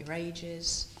matter what your age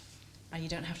is, and you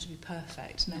don't have to be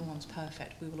perfect. No one's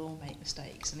perfect. We will all make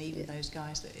mistakes. And even those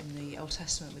guys that in the Old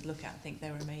Testament we'd look at and think they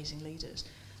were amazing leaders,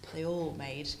 they all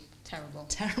made terrible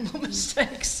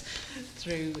mistakes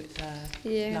through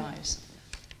lives.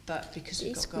 But because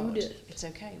we've He's got God, good. it's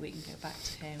okay. We can go back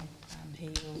to Him, and He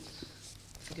will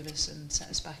forgive us and set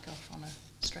us back off on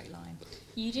a straight line.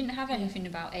 You didn't have anything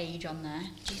about age on there.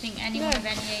 Do you think anyone No. of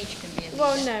any age can be a leader?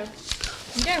 Well, no.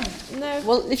 You don't? No.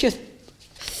 Well, if you're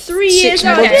 3 6 years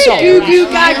old. months old. Goo goo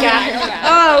Alright, gaga. alright.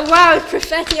 Oh wow,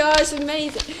 prophetic. Oh, it's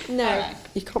amazing. No. Alright.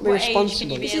 you can't be What age can you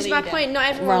responsible. be? This a is my leader. point. Not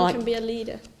everyone Right. can be a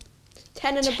leader.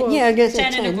 10 and above. Yeah, I guess 10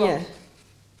 and 10, above. yeah.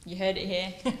 You heard it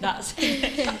here. That's Any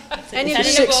If of you're the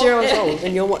 6 years above. old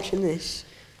and you're watching this,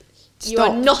 You are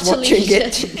stop not a watching leader.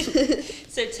 it.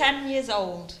 so 10 years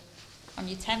old on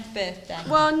your 10th birthday.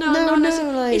 Well, no, No, not no,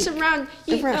 necessarily. like, It's around.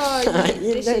 You, around oh, that.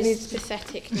 You this don't is need-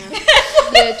 pathetic now.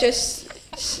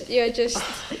 you're just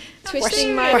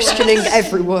twisting my Questioning words.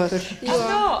 every word. You I are.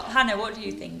 thought, Hannah, what do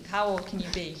you think? How old can you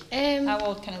be? How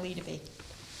old can a leader be?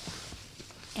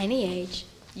 Any age.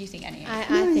 You think any age? I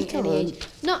No, you think any age.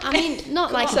 Not, I mean,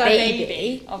 not like a So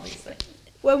baby. obviously.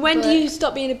 Well, when do But- you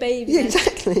stop being a baby? Yeah, then?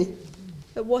 exactly.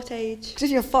 At what age? Because if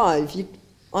you're 5,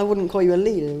 I wouldn't call you a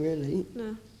leader, really.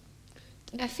 No.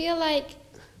 I feel like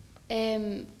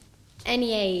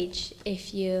any age,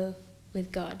 if you're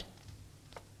with God,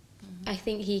 I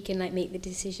think He can like make the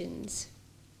decisions.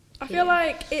 I feel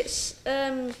like it's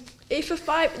if a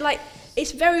 5 like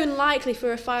it's very unlikely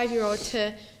for a 5-year-old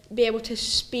to be able to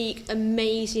speak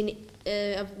amazing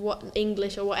of what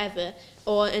English or whatever,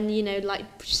 or and you know like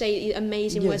say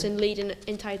amazing words and lead an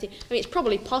entire team. I mean, it's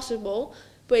probably possible,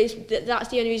 but that's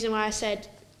the only reason why I said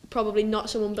probably not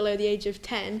someone below the age of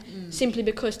 10, simply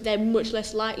because they're much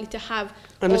less likely to have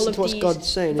And all listen of to what these God's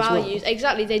saying values. as well.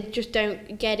 Exactly, they just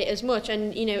don't get it as much.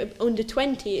 And you know, under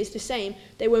 20 is the same.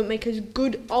 They won't make as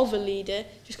good of a leader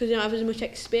just because they don't have as much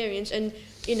experience. And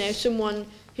you know, someone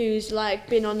who's like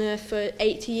been on earth for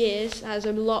 80 years has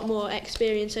a lot more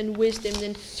experience and wisdom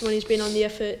than someone who's been on the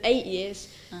earth for 8 years.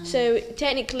 So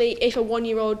technically, if a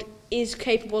 1-year-old is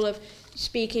capable of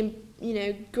speaking, you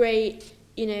know, great,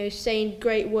 you know, saying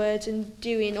great words and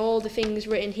doing all the things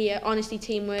written here, honesty,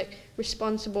 teamwork,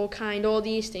 responsible, kind, all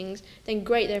these things, then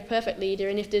great, they're a perfect leader.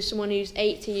 And if there's someone who's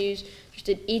 80 who's just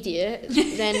an idiot,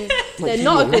 then they're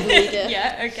not a good leader.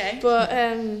 Yeah, okay. But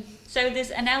So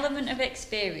there's an element of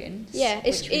experience. yeah,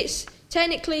 which we- it's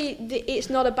technically it's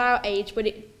not about age, but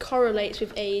it correlates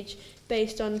with age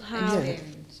based on how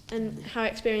experience. and how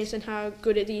experienced and how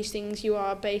good at these things you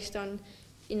are based on,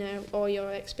 you know, all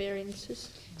your experiences.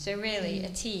 So really, a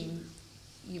team,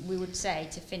 we would say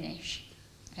to finish,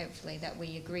 hopefully, that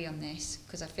we agree on this,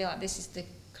 because I feel like this is the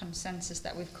consensus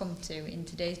that we've come to in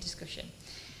today's discussion.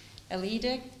 A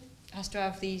leader has to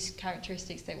have these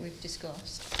characteristics that we've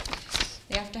discussed.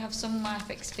 They have to have some life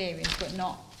experience, but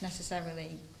not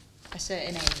necessarily a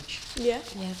certain age. Yeah.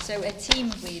 Yeah. So a team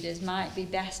of leaders might be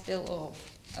best built up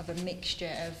of a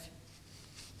mixture of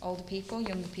older people,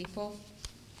 younger people,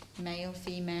 male,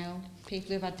 female,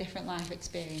 people who've had different life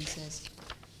experiences.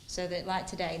 So that, like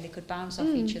today, they could bounce off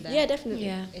each other. Yeah, definitely.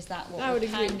 Yeah. Is that what I would we're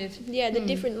agree. kind of... Yeah, the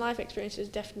different life experiences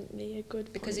definitely a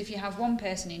good Because point. if you have one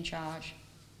person in charge,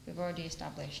 we've already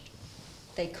established,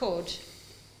 they could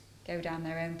go down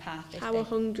their own path. If Power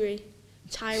hungry,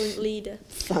 tyrant leader.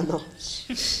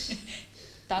 Thanos.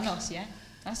 Thanos, yeah.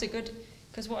 That's a good...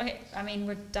 Because I mean,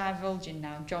 we're divulging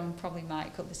now. John probably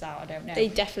might cut this out, I don't know. They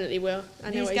definitely will. I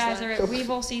know These what he's guys like. are... We've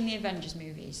all seen the Avengers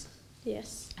movies,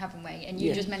 Yes. haven't we? And you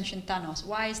Yeah. just mentioned Thanos.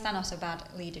 Why is Thanos a bad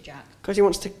leader, Jack? Because he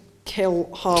wants to kill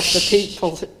half the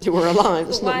people who were alive.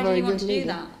 It's But not why do very you want good to do leader.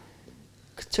 that?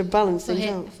 To balance For, things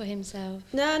out. for himself.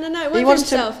 No, it wasn't He for wants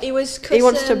to- himself. It was 'cause, He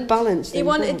wants to balance things He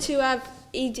wanted out. to have.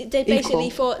 They basically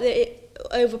Equal. thought that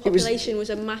overpopulation was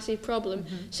a massive problem.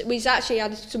 So he's actually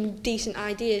had some decent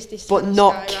ideas this But time.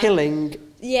 not Sky, right? killing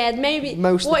Yeah, maybe.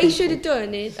 Most of what the he should have people.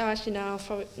 done is actually no, I'll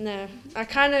probably no. I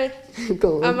kind of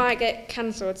Go I on. might get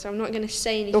cancelled, so I'm not going to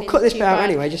say anything. We'll cut this too bit out bad.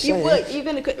 anyway, just you say will, it. You're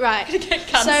going to cut right. Get So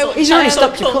cancelled. He's already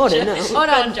Cancel stopped recording culture. now. Hold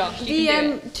Go on, on, Josh, you the can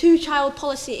do it. two-child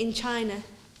policy in China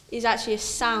is actually a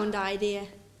sound idea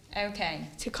Okay.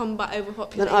 to combat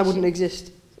overpopulation. Then I wouldn't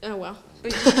exist. Oh well.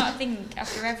 But do you not think,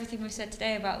 after everything we've said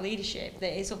today about leadership,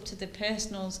 that it's up to the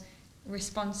personal's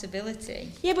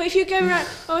responsibility? Yeah, but if you go around,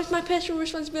 oh, it's my personal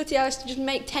responsibility. I was to just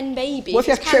make 10 babies. What if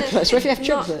you have It's kinda triplets? What if you have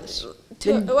not triplets?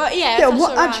 well, yeah. Yeah, that's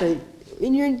what all right. actually?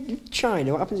 You're in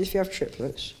China, what happens if you have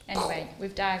triplets? Anyway,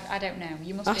 we've dived. I don't know.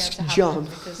 You must Ask be able to have John. them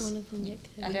because One of them get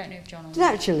I don't know if John will. Did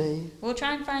actually? We'll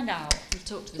try and find out. We've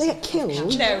talked to They this get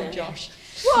killed? No, Josh.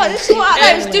 What? This is what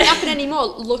that didn't happen anymore.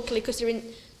 Luckily, because they're in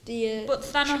the. But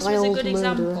Thanos was a Child good murderer.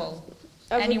 example.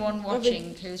 of a- Anyone of a-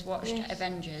 watching who's watched yeah.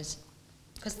 Avengers,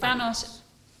 because Thanos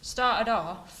started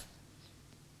off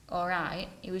all right.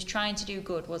 He was trying to do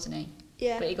good, wasn't he?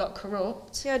 Yeah. But he got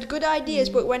corrupt. He had good ideas,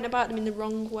 but went about them in the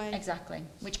wrong way. Exactly,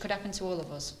 which could happen to all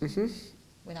of us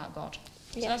without God.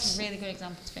 So Yes. that's a really good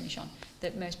example to finish on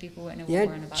that most people won't know Yeah, what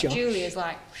we're on about. Josh. Julia's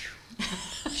like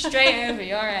straight over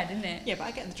your head, isn't it? Yeah, but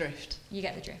I get the drift. You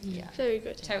get the drift. Yeah. Very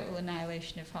good. Total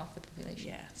annihilation of half the population.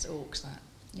 Yeah, it's orcs that.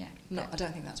 Yeah. No, I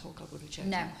don't think that's what God would have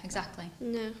chosen. No, exactly.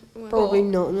 No. Well, Probably But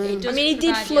not, no. it does I mean, he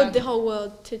did provide flood the argu- whole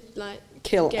world to like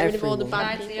Kill get rid of all the everyone.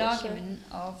 bad provides the people. So, argument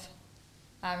of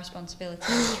our responsibility,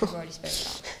 which we've already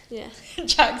spoke yeah. about.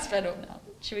 Jack's fed up now.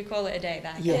 Should we call it a day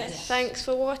then? Yes. Thanks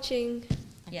for watching.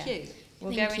 Yeah. Thank you.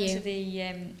 We'll Thank go you. into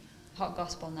the hot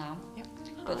gospel now. Yep.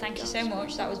 But thank you so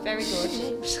much. That was very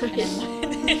good. Sorry.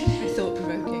 Very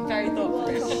thought-provoking. Very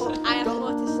thoughtful. I have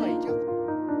more to say.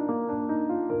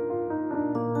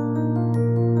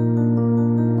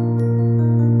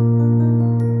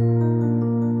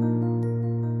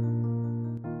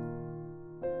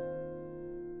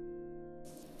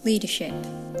 Leadership,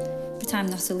 but I'm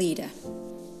not a leader.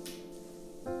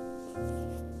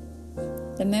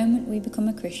 The moment we become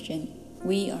a Christian,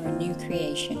 we are a new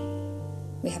creation.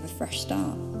 We have a fresh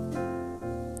start.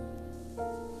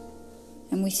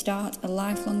 And we start a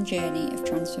lifelong journey of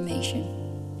transformation,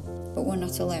 but we're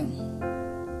not alone.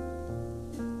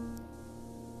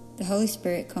 The Holy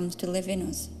Spirit comes to live in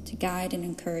us, to guide and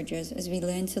encourage us as we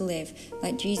learn to live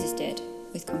like Jesus did,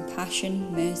 with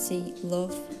compassion, mercy,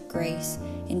 love, grace,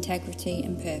 integrity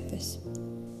and purpose.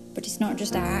 But it's not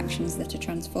just our actions that are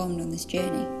transformed on this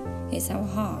journey, it's our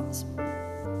hearts.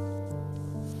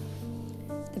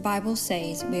 The Bible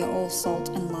says we are all salt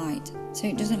and light, so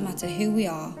it doesn't matter who we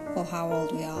are or how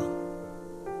old we are.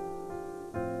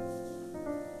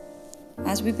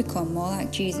 As we become more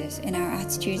like Jesus in our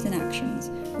attitudes and actions,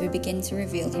 we begin to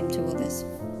reveal him to others,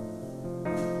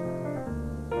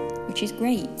 which is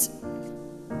great.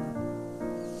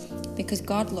 Because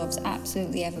God loves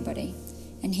absolutely everybody,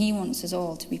 and he wants us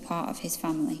all to be part of his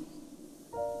family.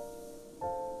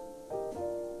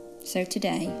 So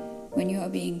today, when you are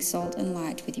being salt and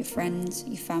light with your friends,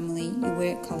 your family, your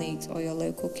work colleagues, or your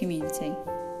local community,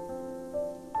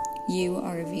 you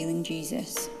are revealing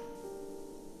Jesus.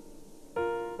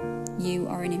 You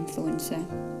are an influencer,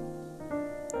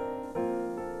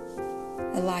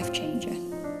 a life changer,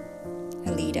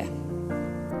 a leader.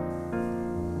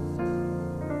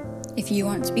 If you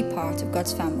want to be part of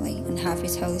God's family and have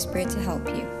his Holy Spirit to help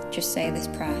you, just say this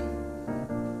prayer.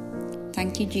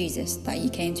 Thank you, Jesus, that you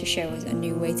came to show us a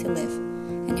new way to live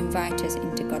and invite us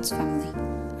into God's family.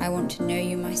 I want to know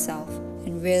you myself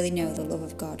and really know the love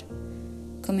of God.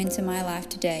 Come into my life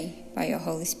today by your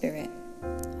Holy Spirit.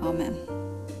 Amen.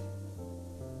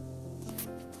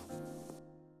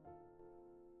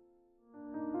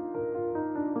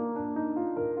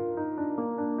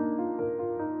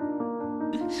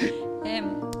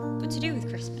 But to do with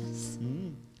Christmas,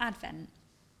 Advent,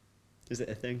 Is it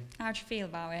a thing? how do you feel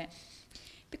about it?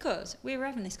 Because we were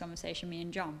having this conversation, me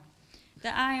and John,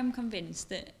 that I am convinced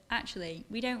that actually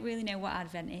we don't really know what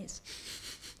Advent is.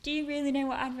 Do you really know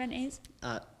what Advent is?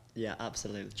 Yeah,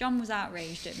 absolutely. John was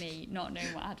outraged at me not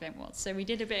knowing what Advent was. So we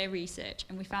did a bit of research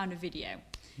and we found a video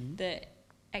that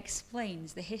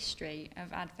explains the history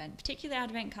of Advent, particularly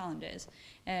Advent calendars.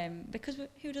 Because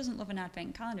who doesn't love an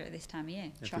Advent calendar at this time of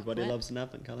year? Everybody Chocolate. loves an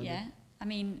advent calendar. Yeah. I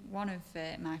mean, one of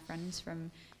my friends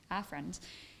from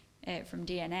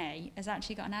DNA has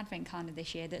actually got an Advent calendar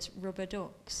this year that's rubber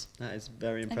ducks. That is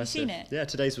very Have you impressive. seen it? Yeah,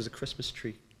 today's was a Christmas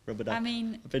tree rubber duck. I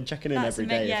mean, I've been checking in that's every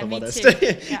day, if I'm me honest.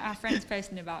 too. Yeah, our friends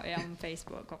posting about it on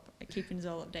Facebook, keeping us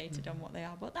all updated on what they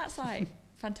are. But that's like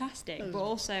fantastic. But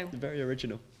also, Very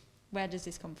original. where does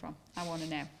this come from? I want to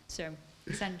know. So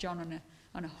we sent John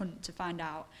on a hunt to find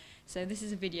out. So this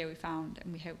is a video we found,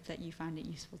 and we hope that you find it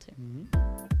useful too.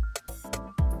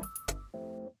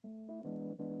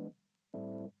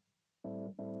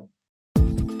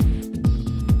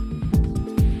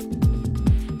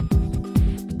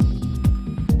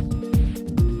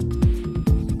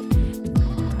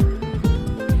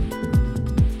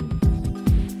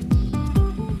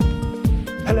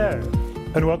 Hello,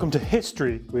 and welcome to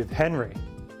History with Henry.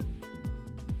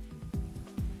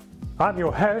 I'm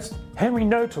your host, Henry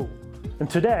Notel, and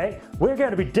today we're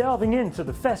going to be delving into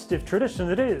the festive tradition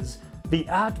that is the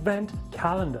Advent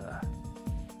calendar.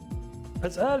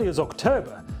 As early as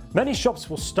October, many shops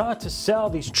will start to sell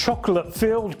these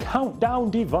chocolate-filled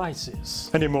countdown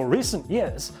devices. And in more recent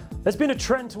years, there's been a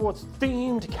trend towards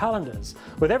themed calendars,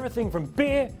 with everything from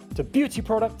beer to beauty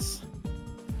products,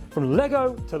 from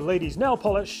Lego to ladies' nail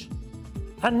polish,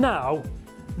 and now,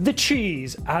 the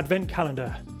cheese Advent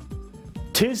calendar.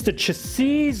 'Tis the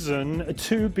season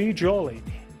to be jolly.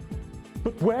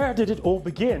 But where did it all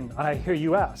begin, I hear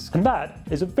you ask? And that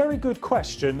is a very good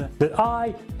question that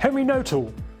I, Henry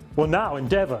Notel, will now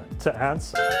endeavour to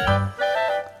answer.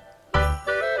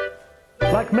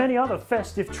 Like many other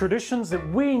festive traditions that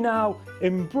we now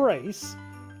embrace,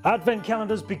 Advent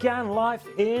calendars began life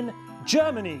in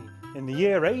Germany in the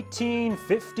year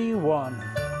 1851.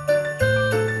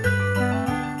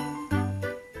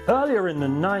 Earlier in the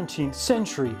 19th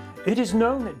century, it is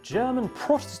known that German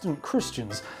Protestant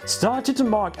Christians started to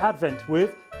mark Advent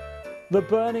with the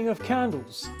burning of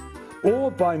candles, or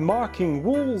by marking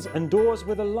walls and doors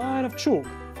with a line of chalk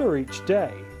for each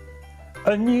day.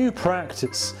 A new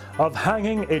practice of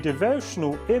hanging a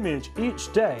devotional image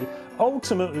each day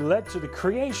ultimately led to the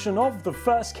creation of the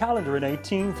first calendar in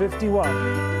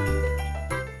 1851.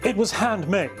 It was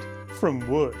handmade from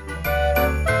wood.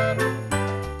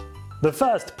 The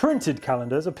first printed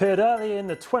calendars appeared early in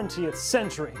the 20th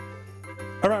century,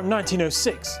 around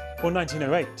 1906 or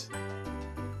 1908.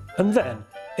 And then,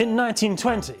 in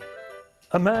 1920,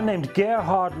 a man named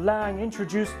Gerhard Lang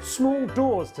introduced small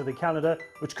doors to the calendar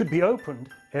which could be opened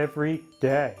every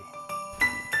day.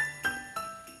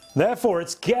 Therefore,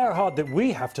 it's Gerhard that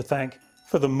we have to thank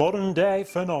for the modern day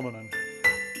phenomenon.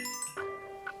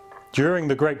 During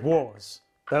the Great Wars,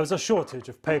 there was a shortage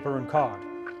of paper and card,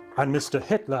 and Mr.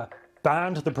 Hitler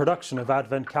banned the production of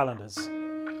Advent calendars,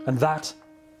 and that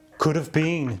could have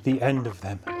been the end of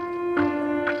them.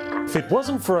 If it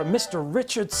wasn't for a Mr.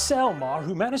 Richard Selmar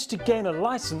who managed to gain a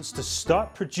license to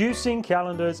start producing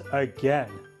calendars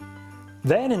again.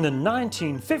 Then in the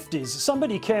 1950s,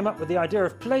 somebody came up with the idea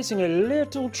of placing a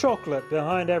little chocolate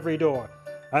behind every door,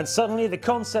 and suddenly the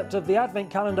concept of the Advent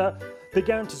calendar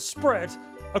began to spread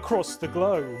across the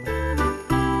globe.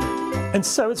 And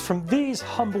so it's from these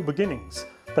humble beginnings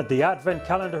that the Advent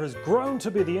calendar has grown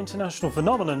to be the international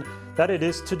phenomenon that it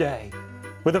is today,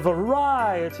 with a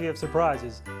variety of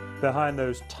surprises behind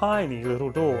those tiny little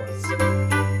doors.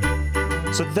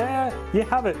 So there you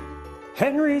have it,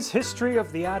 Henry's history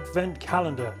of the Advent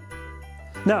calendar.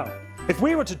 Now, if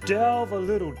we were to delve a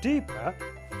little deeper,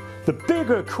 the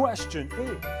bigger question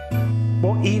is,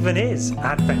 what even is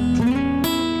Advent?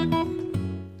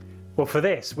 Well, for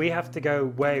this, we have to go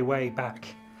way, way back,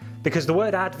 because the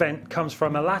word Advent comes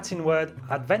from a Latin word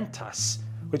adventus,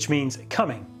 which means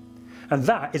coming, and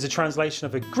that is a translation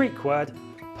of a Greek word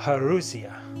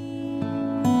parousia.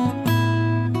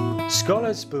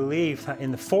 Scholars believe that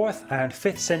in the 4th and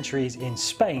 5th centuries in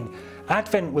Spain,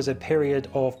 Advent was a period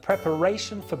of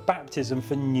preparation for baptism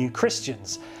for new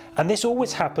Christians, and this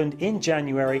always happened in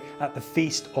January at the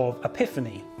Feast of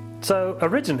Epiphany. So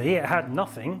originally it had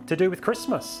nothing to do with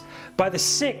Christmas. By the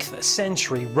 6th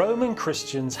century, Roman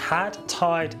Christians had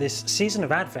tied this season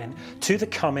of Advent to the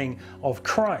coming of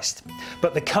Christ.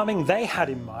 But the coming they had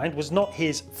in mind was not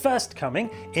his first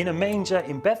coming in a manger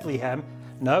in Bethlehem.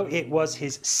 No, it was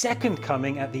his second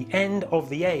coming at the end of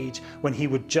the age when he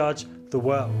would judge the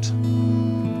world.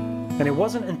 And it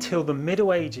wasn't until the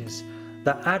Middle Ages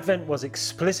that Advent was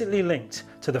explicitly linked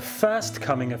to the first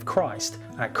coming of Christ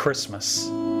at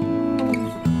Christmas.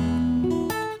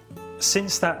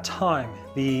 Since that time,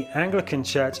 the Anglican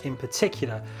Church in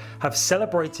particular have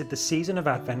celebrated the season of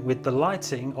Advent with the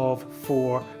lighting of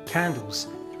 4 candles,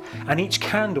 and each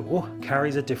candle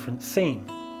carries a different theme.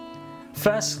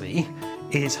 Firstly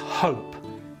is hope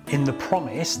in the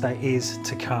promise that is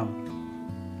to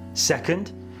come.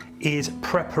 Second is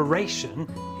preparation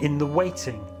in the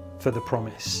waiting for the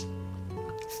promise.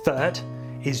 Third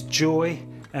is joy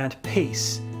and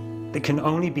peace that can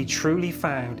only be truly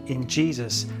found in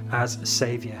Jesus as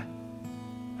Saviour.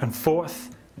 And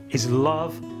fourth is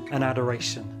love and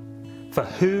adoration for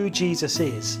who Jesus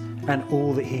is and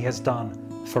all that he has done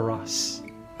for us.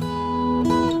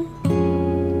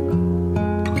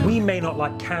 We may not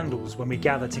light candles when we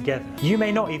gather together. You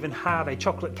may not even have a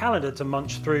chocolate calendar to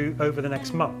munch through over the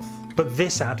next month. But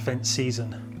this Advent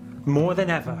season, more than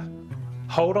ever,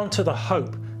 hold on to the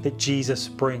hope that Jesus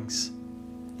brings.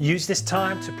 Use this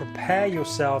time to prepare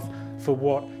yourself for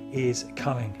what is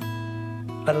coming.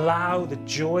 Allow the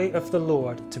joy of the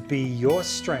Lord to be your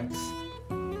strength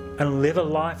and live a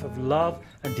life of love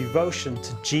and devotion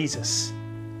to Jesus,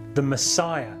 the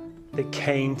Messiah that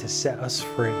came to set us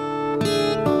free.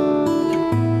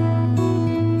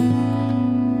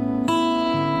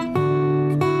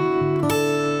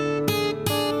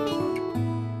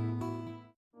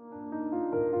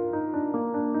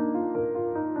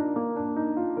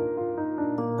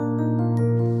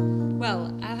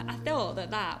 Well, I thought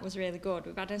that was really good.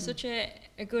 We've had such a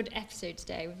good episode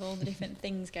today with all the different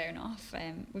things going off.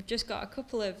 We've just got a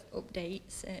couple of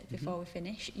updates before we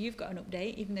finish. You've got an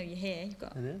update, even though you're here. You've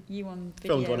got you on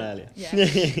video. Filmed one earlier. Yeah,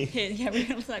 yeah, we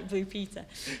look like Blue Peter.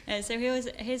 So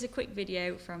here's a quick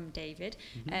video from David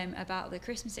about the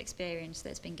Christmas experience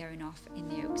that's been going off in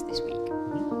the Oaks this week.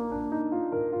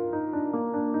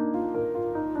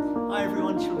 Hi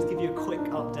everyone, just wanted to give you a quick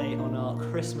update on our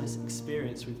Christmas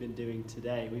experience we've been doing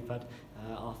today. We've had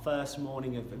our first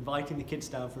morning of inviting the kids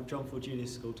down from John Ford Junior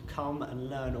School to come and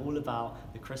learn all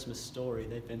about the Christmas story.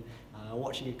 They've been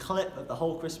watching a clip of the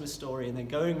whole Christmas story and then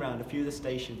going around a few of the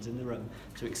stations in the room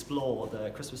to explore the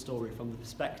Christmas story from the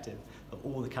perspective of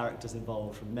all the characters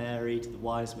involved, from Mary to the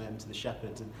wise men to the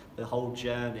shepherds, and the whole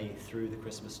journey through the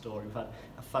Christmas story. We've had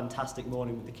a fantastic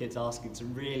morning with the kids asking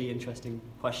some really interesting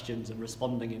questions and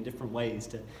responding in different ways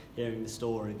to hearing the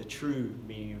story, the true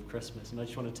meaning of Christmas. And I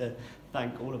just wanted to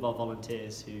thank all of our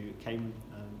volunteers who came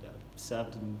and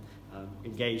served and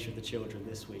engaged with the children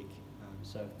this week.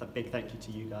 So a big thank you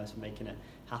to you guys for making it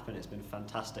happen. It's been a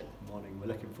fantastic morning. We're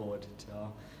looking forward to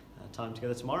our time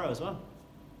together tomorrow as well.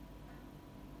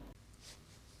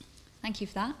 Thank you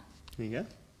for that. There you go.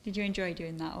 Did you enjoy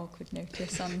doing that awkward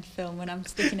notice on film when I'm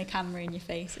sticking a camera in your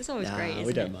face? It's always great, isn't it?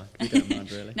 We don't mind. We don't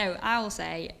mind, really. No, I will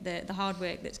say that the hard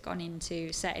work that's gone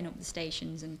into setting up the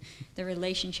stations and the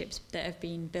relationships that have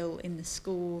been built in the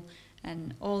school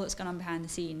and all that's gone on behind the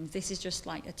scenes, this is just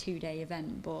like a 2-day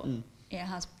event, but it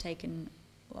has taken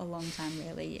a long time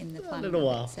really in the planning. A little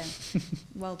while. So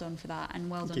well done for that, and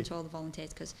well done to all the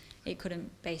volunteers, because it couldn't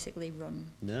basically run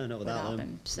not without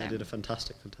them. So they did a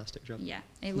fantastic job. yeah,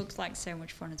 it looked like so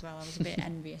much fun as well. I was a bit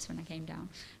envious when I came down.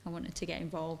 I wanted to get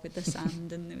involved with the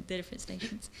sand and the different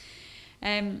stations.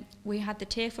 We had the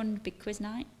Tear Fund Big Quiz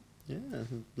Night. Yeah,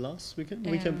 last weekend,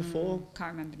 the weekend before.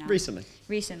 Can't remember now. Recently.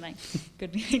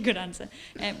 Good answer.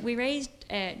 We raised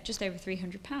just over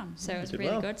 £300, so it was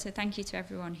really good. So thank you to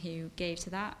everyone who gave to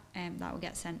that. That will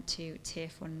get sent to Tear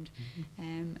Fund.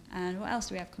 And what else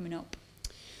do we have coming up?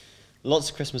 Lots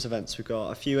of Christmas events. We've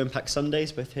got a few Impact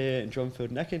Sundays, both here in Dronfield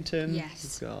and Eckington.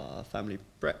 Yes. We've got a family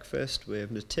breakfast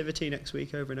with Nativity next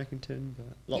week over in Eckington.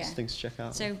 But lots of things to check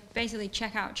out. So basically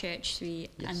check out Church Street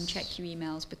and check your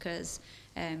emails, because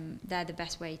they're the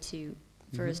best way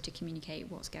for us to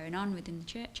communicate what's going on within the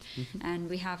church. And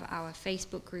we have our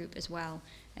Facebook group as well,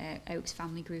 Oaks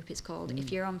Family Group it's called.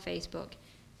 If you're on Facebook,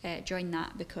 join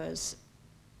that, because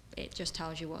it just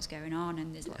tells you what's going on,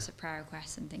 and there's lots of prayer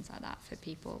requests and things like that for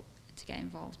people to get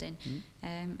involved in.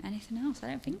 Anything else? I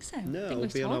don't think so. No, I think it'll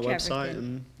we've be on our told you website everything.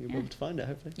 and you'll be able to find it,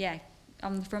 hopefully. Yeah,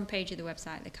 on the front page of the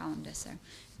website, the calendar, so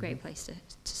great place to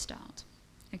start.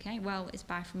 Okay, well, it's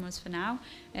bye from us for now.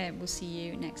 We'll see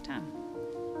you next time.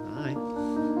 Bye.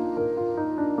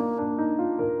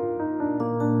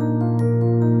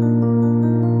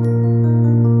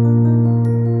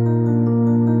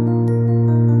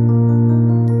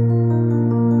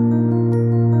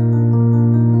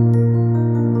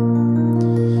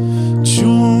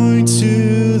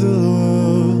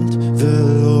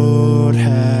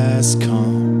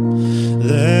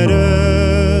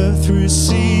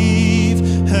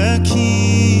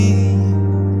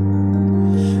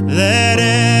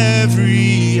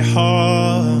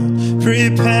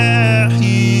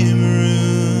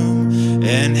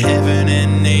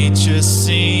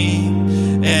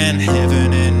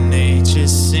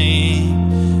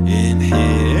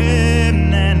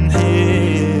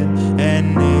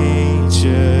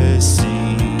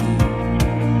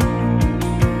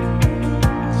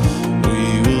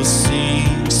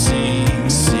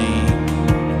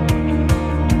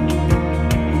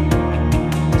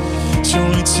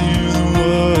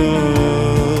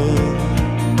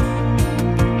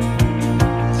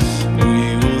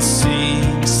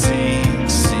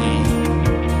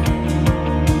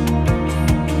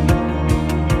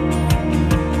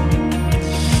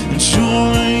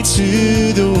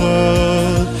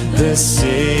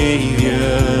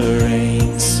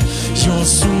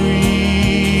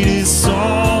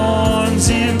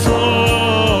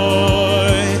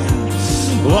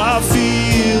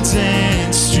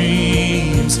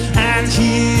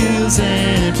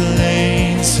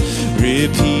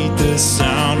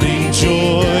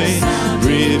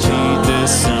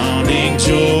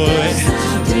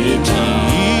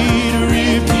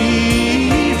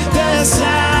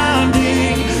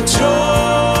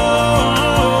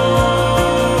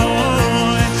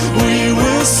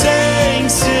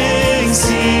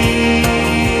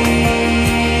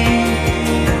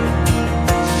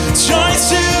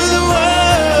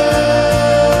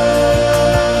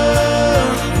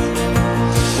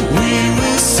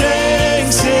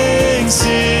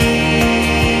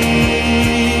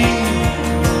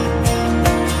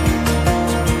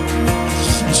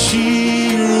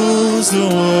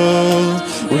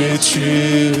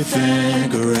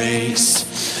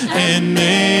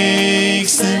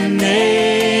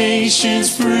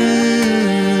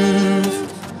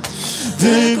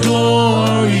 the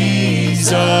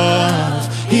glories of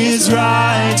His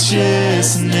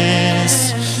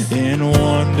righteousness, and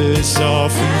wonders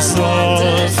of His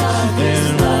love,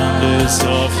 and wonders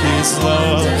of His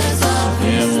love,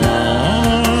 and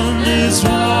wonders,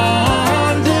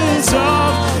 wonders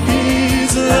of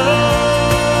His love.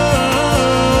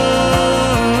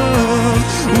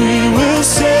 We will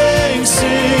sing,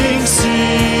 sing, sing.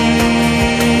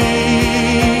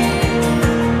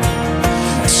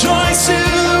 Joy to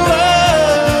the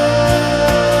world.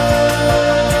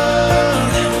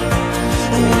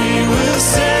 We will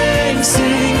sing,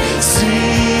 sing, sing.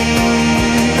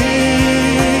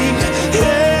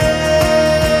 Yeah.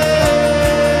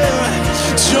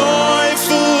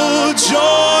 Joyful,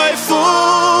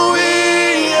 joyful, we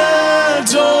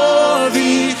adore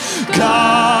Thee,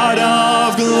 God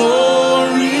of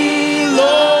glory,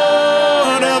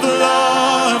 Lord of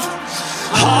love.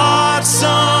 Hearts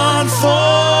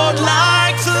unfold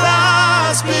like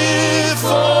flowers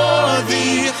before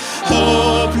Thee,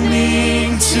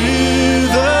 opening to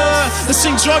the... Let's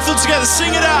sing joyful together,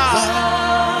 sing it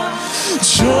out.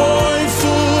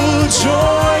 Joyful,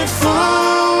 joyful.